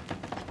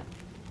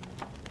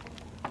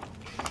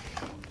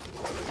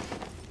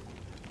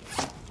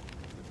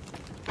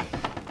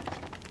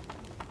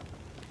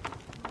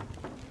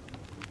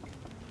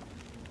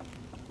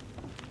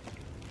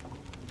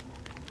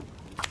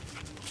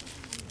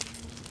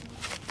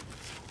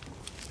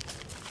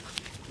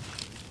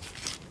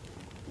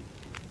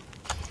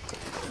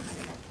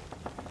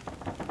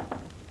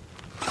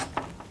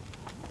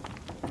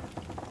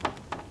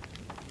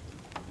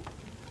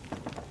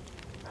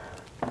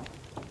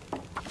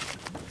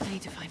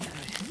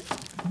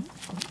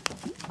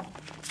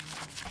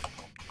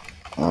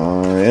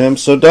 am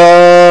so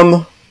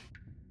dumb!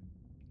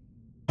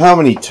 How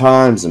many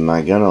times am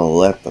I gonna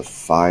let the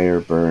fire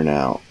burn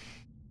out?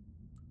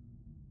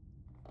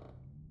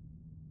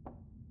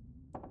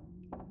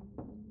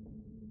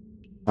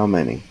 How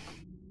many?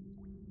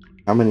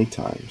 How many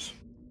times?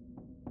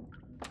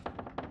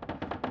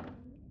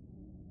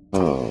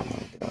 Oh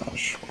my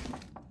gosh.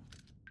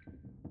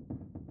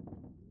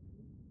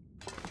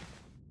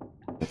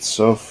 It's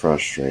so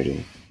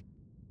frustrating.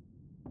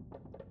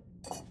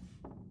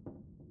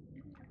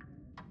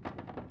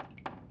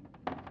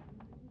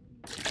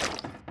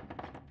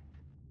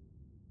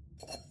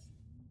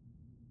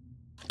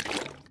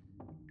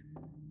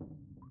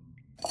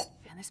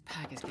 Man, this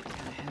pack is getting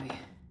kind of heavy.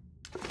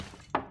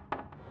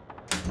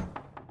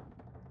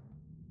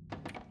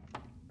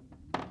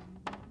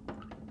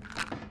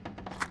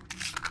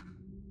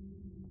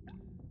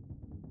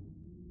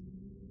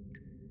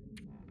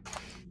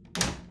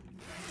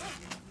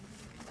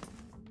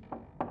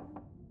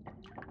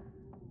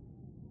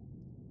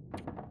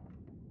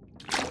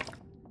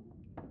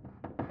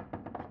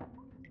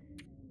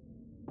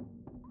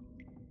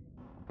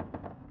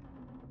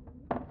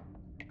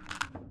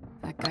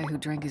 That guy who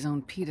drank his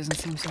own pee doesn't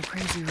seem so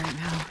crazy right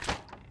now.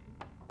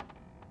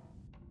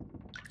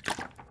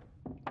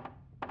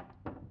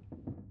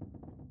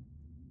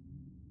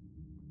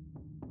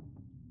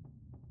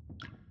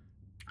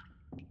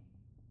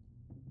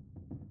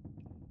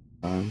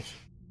 Times.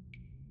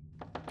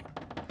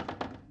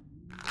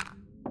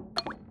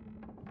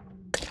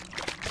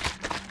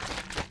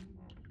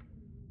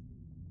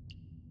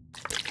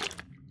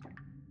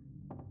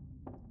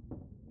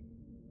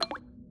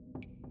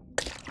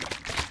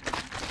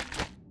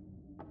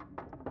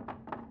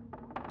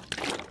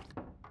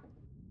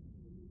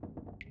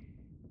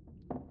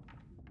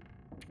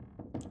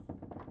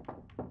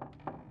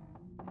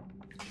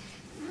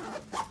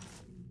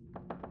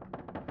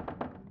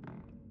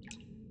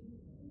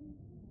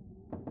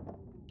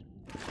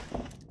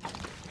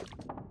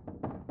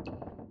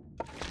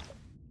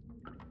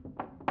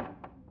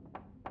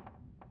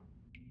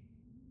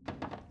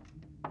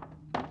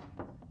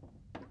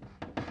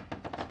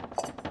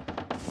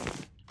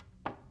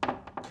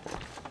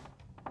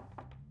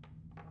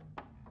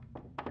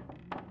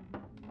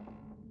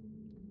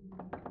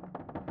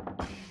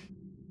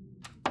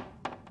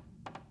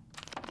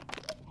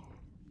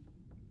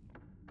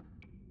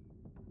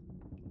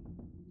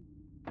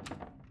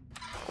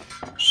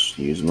 Just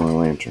use more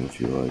lantern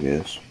fuel, I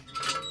guess.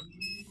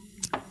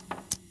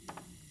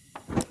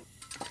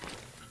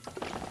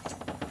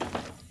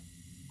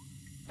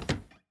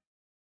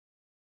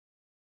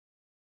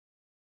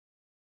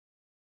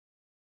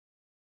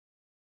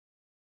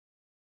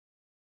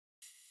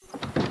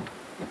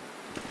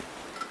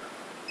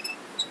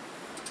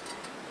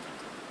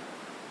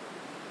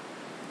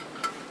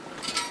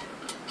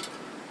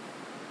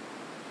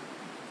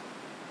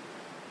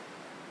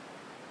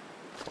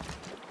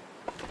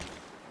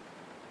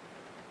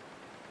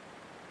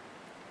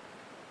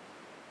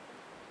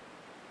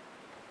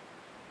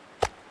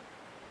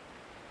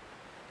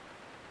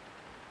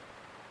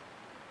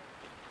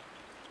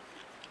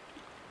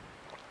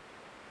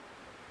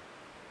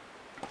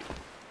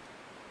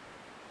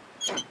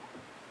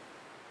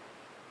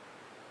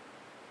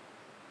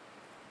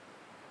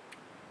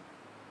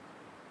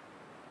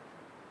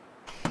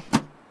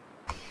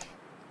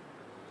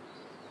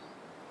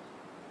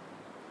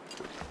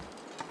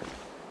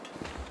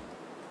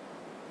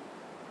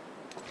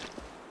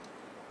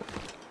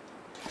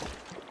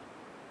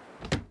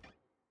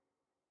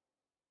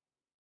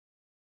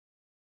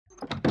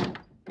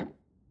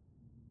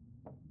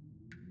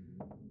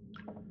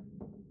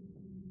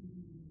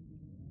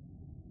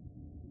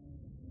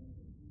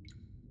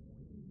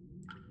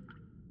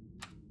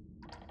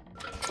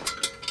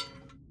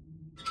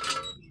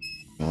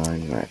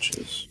 Nine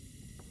matches.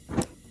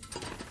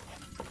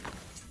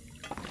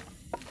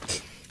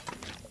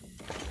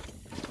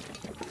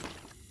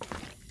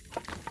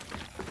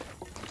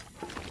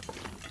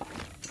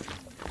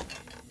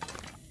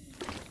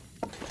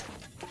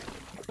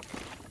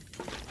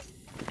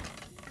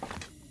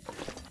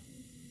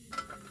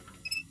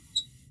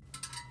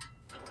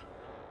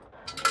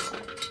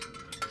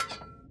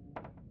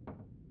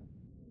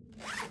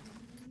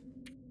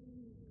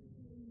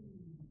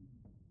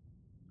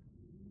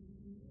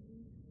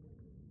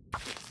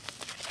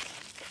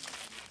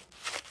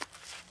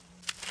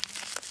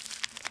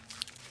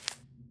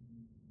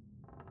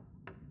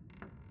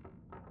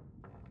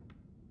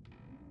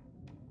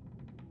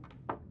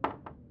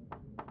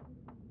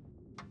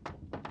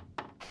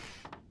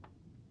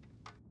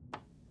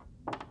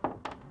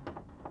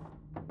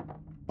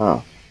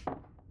 Oh.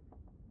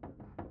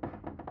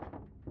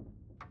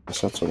 Guess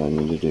that's what I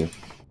need to do.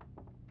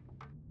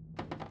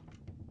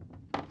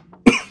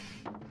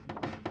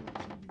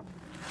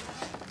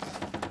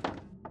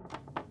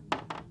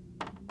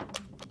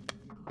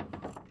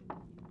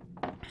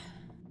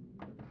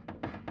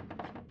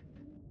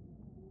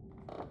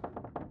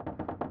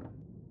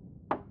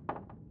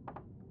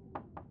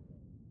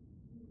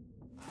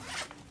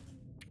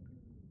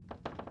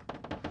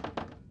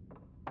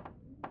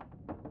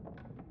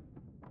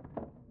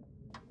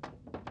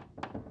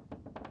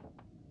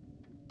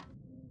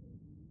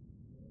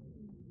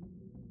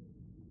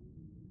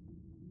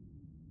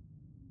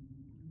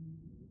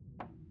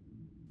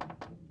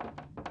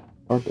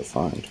 Hard to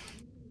find.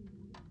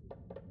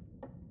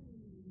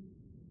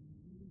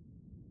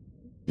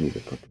 You need to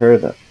prepare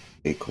the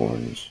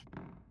acorns,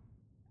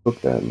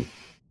 cook them,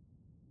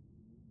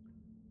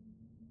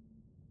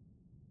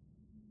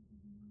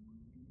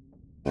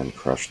 and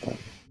crush them,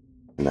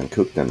 and then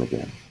cook them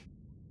again.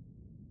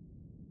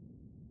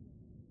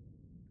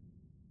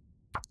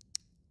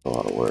 A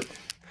lot of work.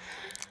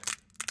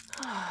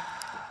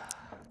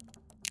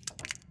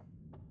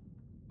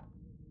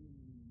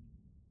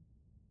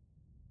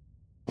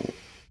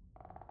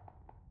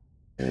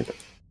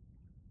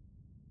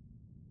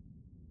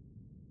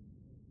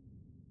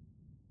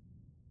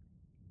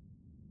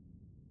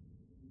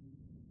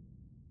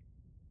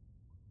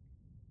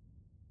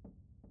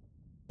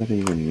 What does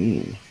that even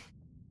mean?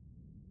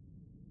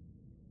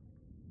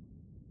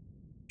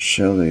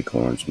 Shelled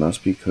acorns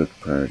must be cooked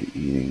prior to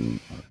eating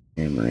or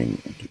hammering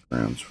into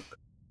grounds for cooking.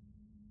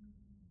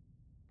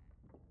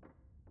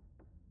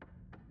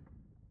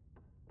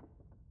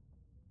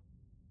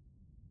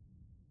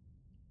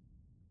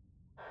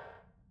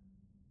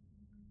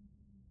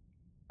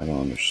 I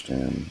don't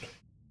understand.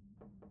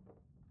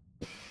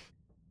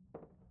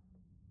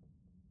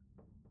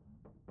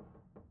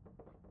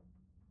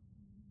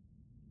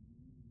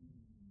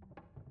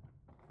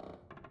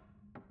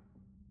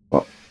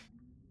 Well,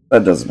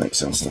 that doesn't make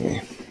sense to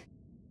me.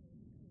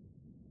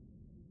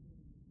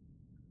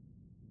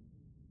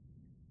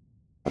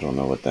 I don't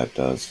know what that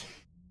does.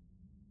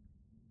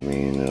 I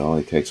mean, it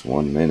only takes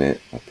 1 minute,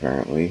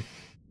 apparently.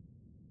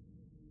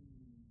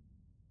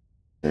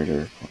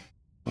 I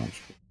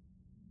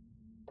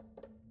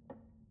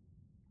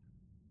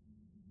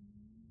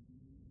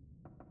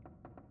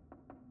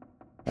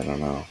don't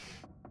know.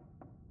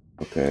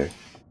 Okay.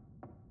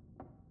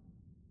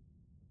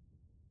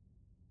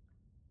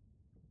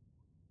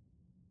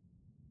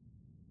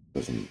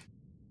 Doesn't.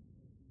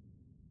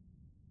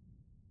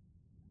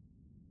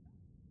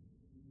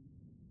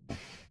 I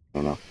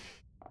don't know.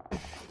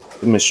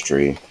 The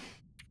mystery.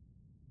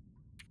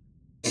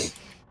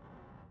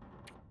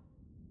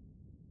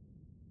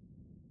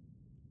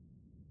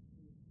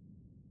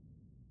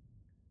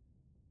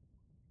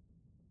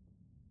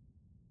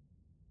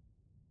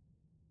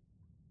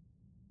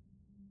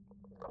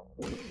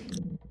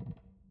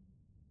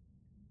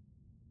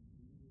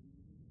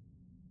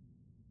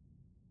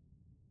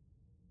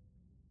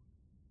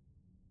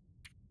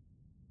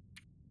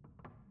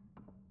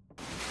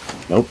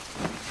 Nope.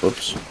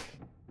 Whoops.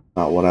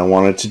 Not what I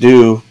wanted to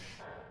do.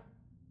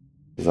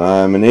 Because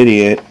I'm an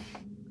idiot.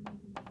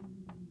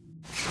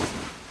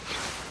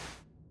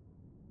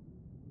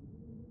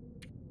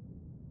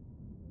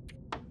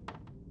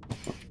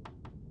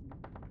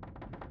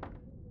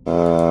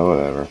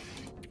 Whatever.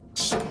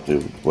 Just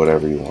do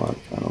whatever you want.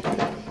 I don't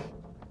care.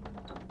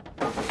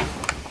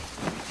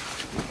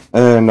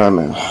 And I'm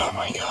in. Oh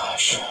my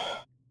gosh.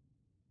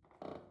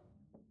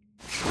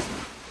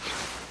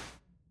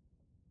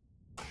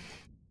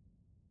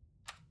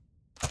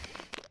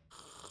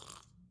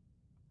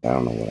 I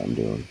don't know what I'm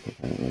doing,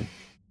 apparently.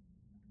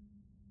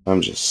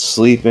 I'm just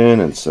sleeping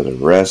instead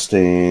of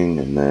resting,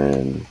 and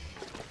then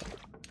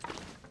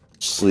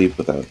sleep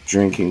without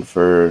drinking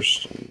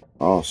first, and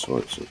all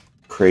sorts of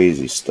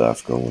crazy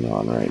stuff going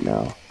on right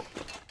now.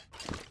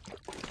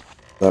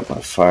 Let my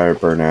fire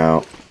burn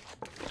out.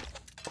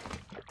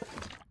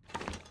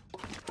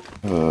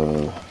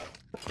 I'm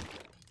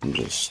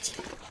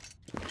just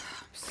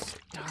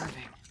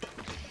starving.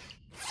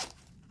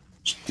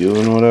 Just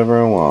doing whatever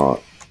I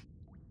want.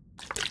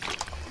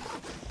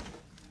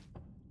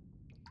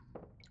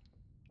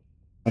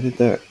 How did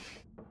that?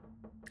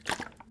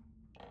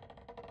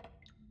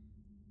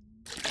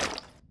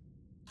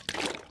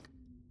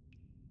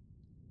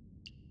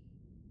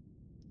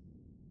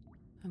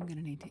 I'm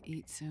gonna need to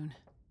eat soon.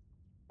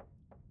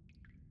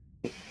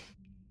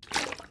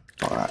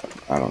 Oh,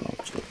 I don't know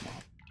what's going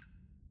on.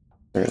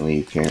 Apparently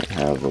you can't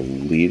have a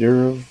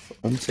liter of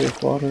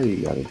unsafe water.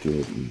 You gotta do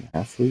it in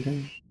half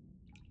liter.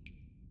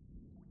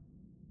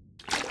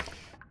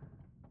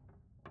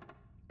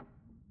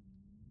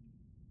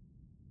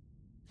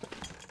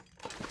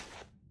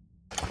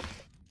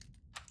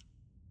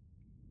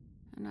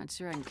 I'm not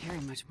sure I can carry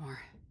much more.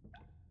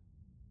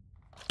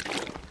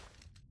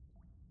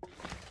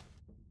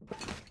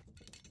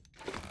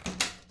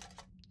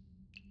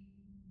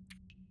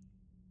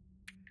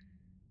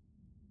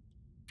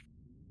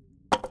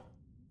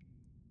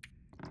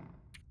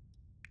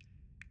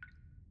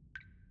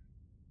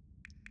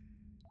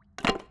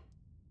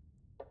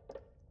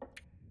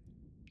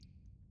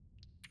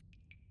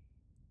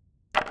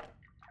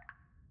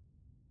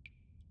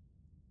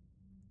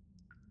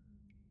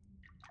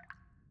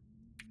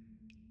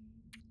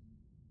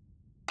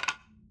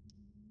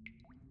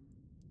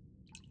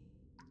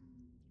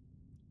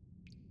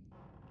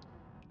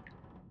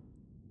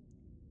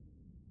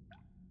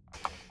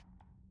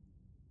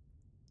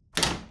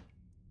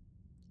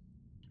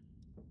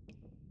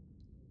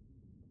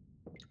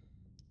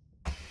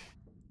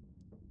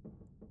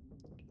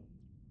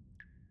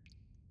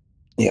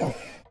 Yeah.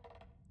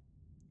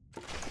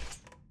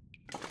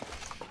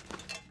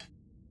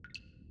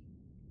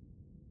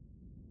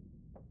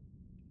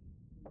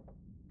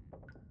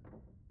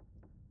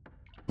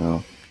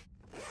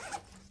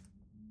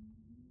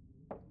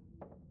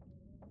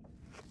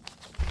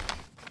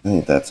 I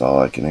think that's all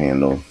I can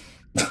handle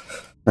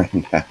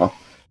right now.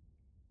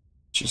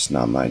 Just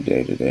not my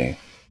day today.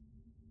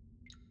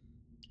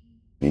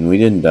 I mean, we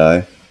didn't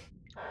die.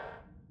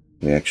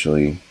 We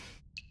actually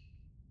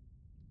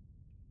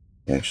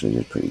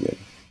did pretty good.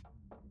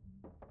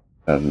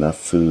 Got enough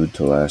food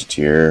to last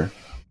here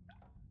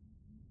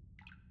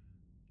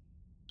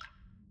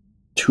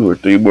 2 or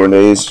 3 more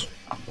days.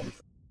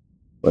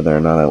 Whether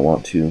or not I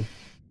want to,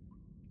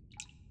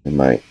 I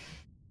might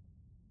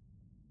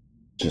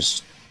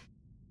just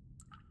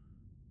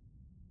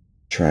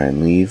try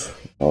and leave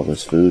all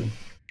this food.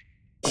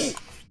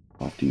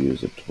 I'll have to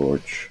use a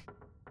torch.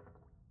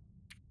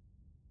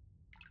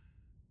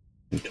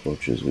 How many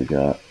torches we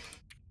got?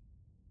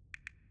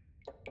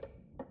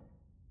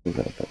 We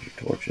got a bunch of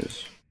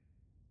torches.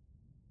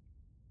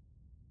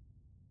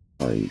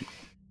 I'll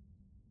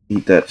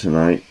eat that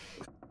tonight.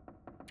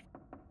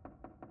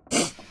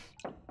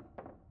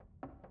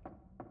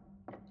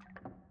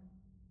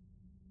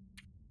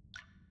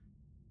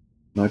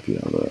 Might be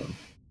able to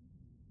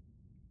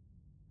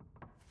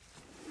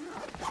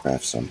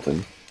craft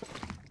something.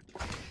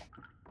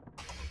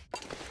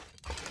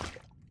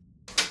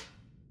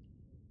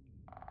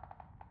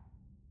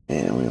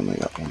 And we only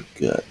got 1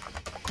 gut.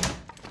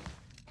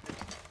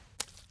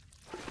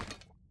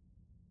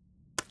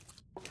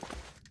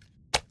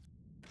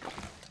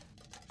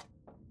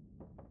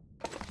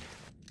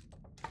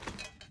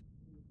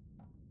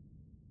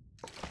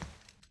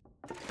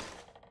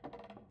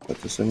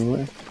 Put this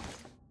anywhere?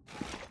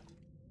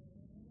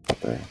 Up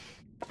there.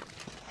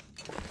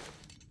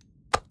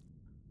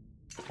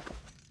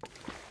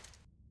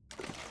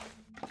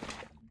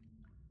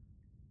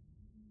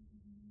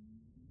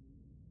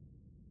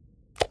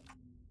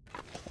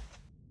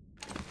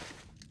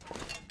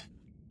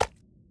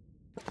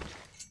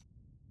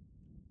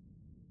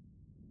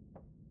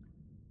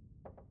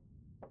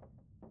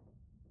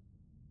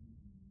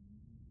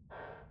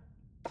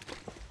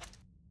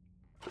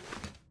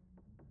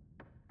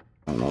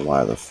 I don't know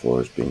why the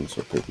floor is being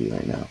so picky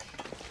right now.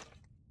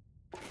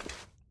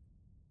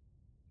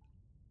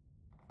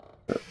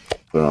 Put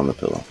it on the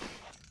pillow.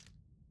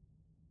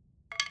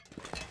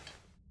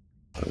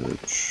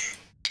 Perch.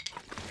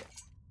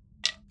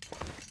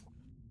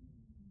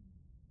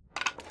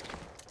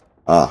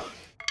 Ah,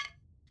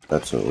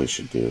 that's what we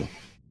should do.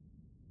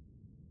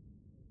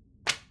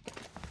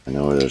 I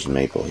know where there's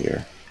maple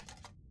here.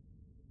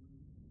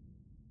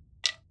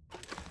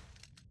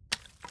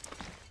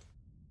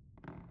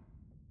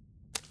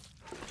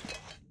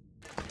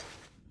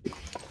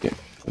 Get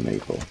the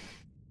maple.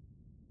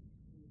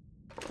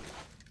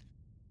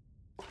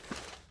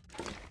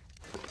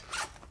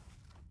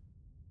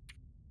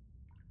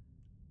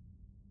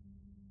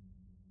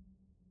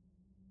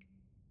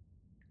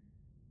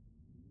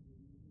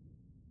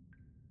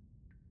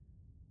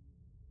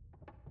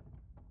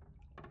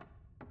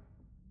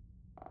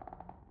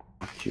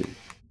 Cute.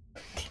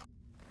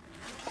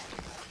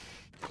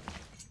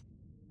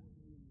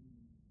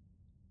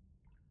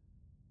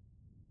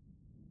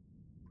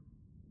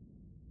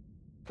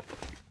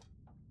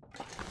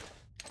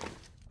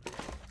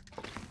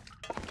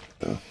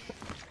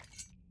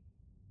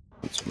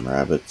 Get some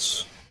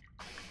rabbits.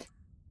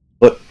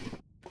 But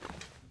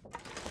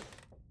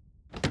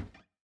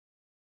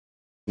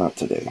not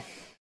today.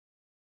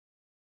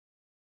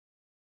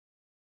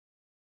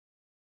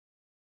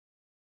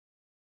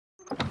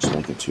 Just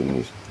making too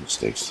many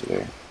mistakes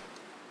today.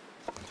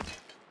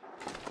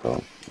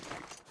 So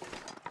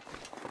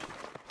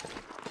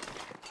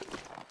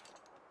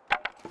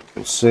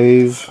we'll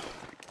save.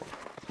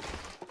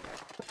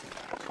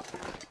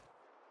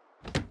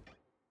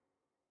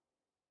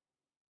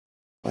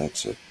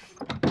 Exit.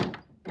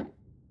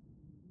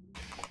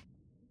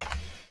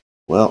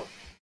 Well,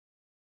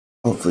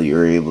 hopefully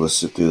you're able to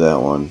sit through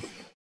that one.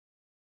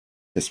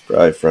 It's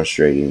probably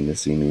frustrating to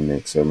see me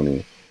make so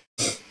many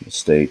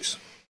mistakes.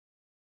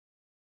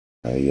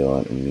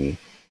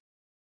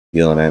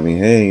 Yelling at me,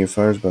 hey, your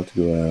fire's about to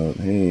go out.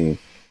 Hey,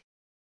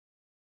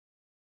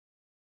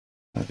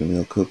 how can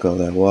you cook all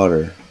that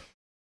water?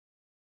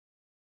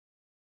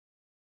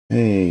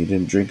 Hey, you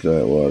didn't drink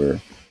that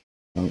water.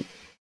 Oh,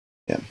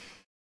 yeah,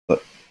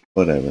 but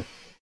whatever.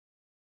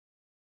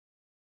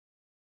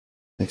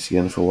 Thanks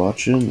again for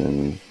watching,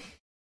 and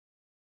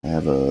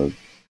have a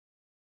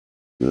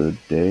good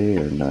day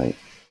or night,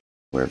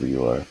 wherever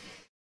you are.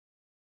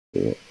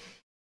 See ya.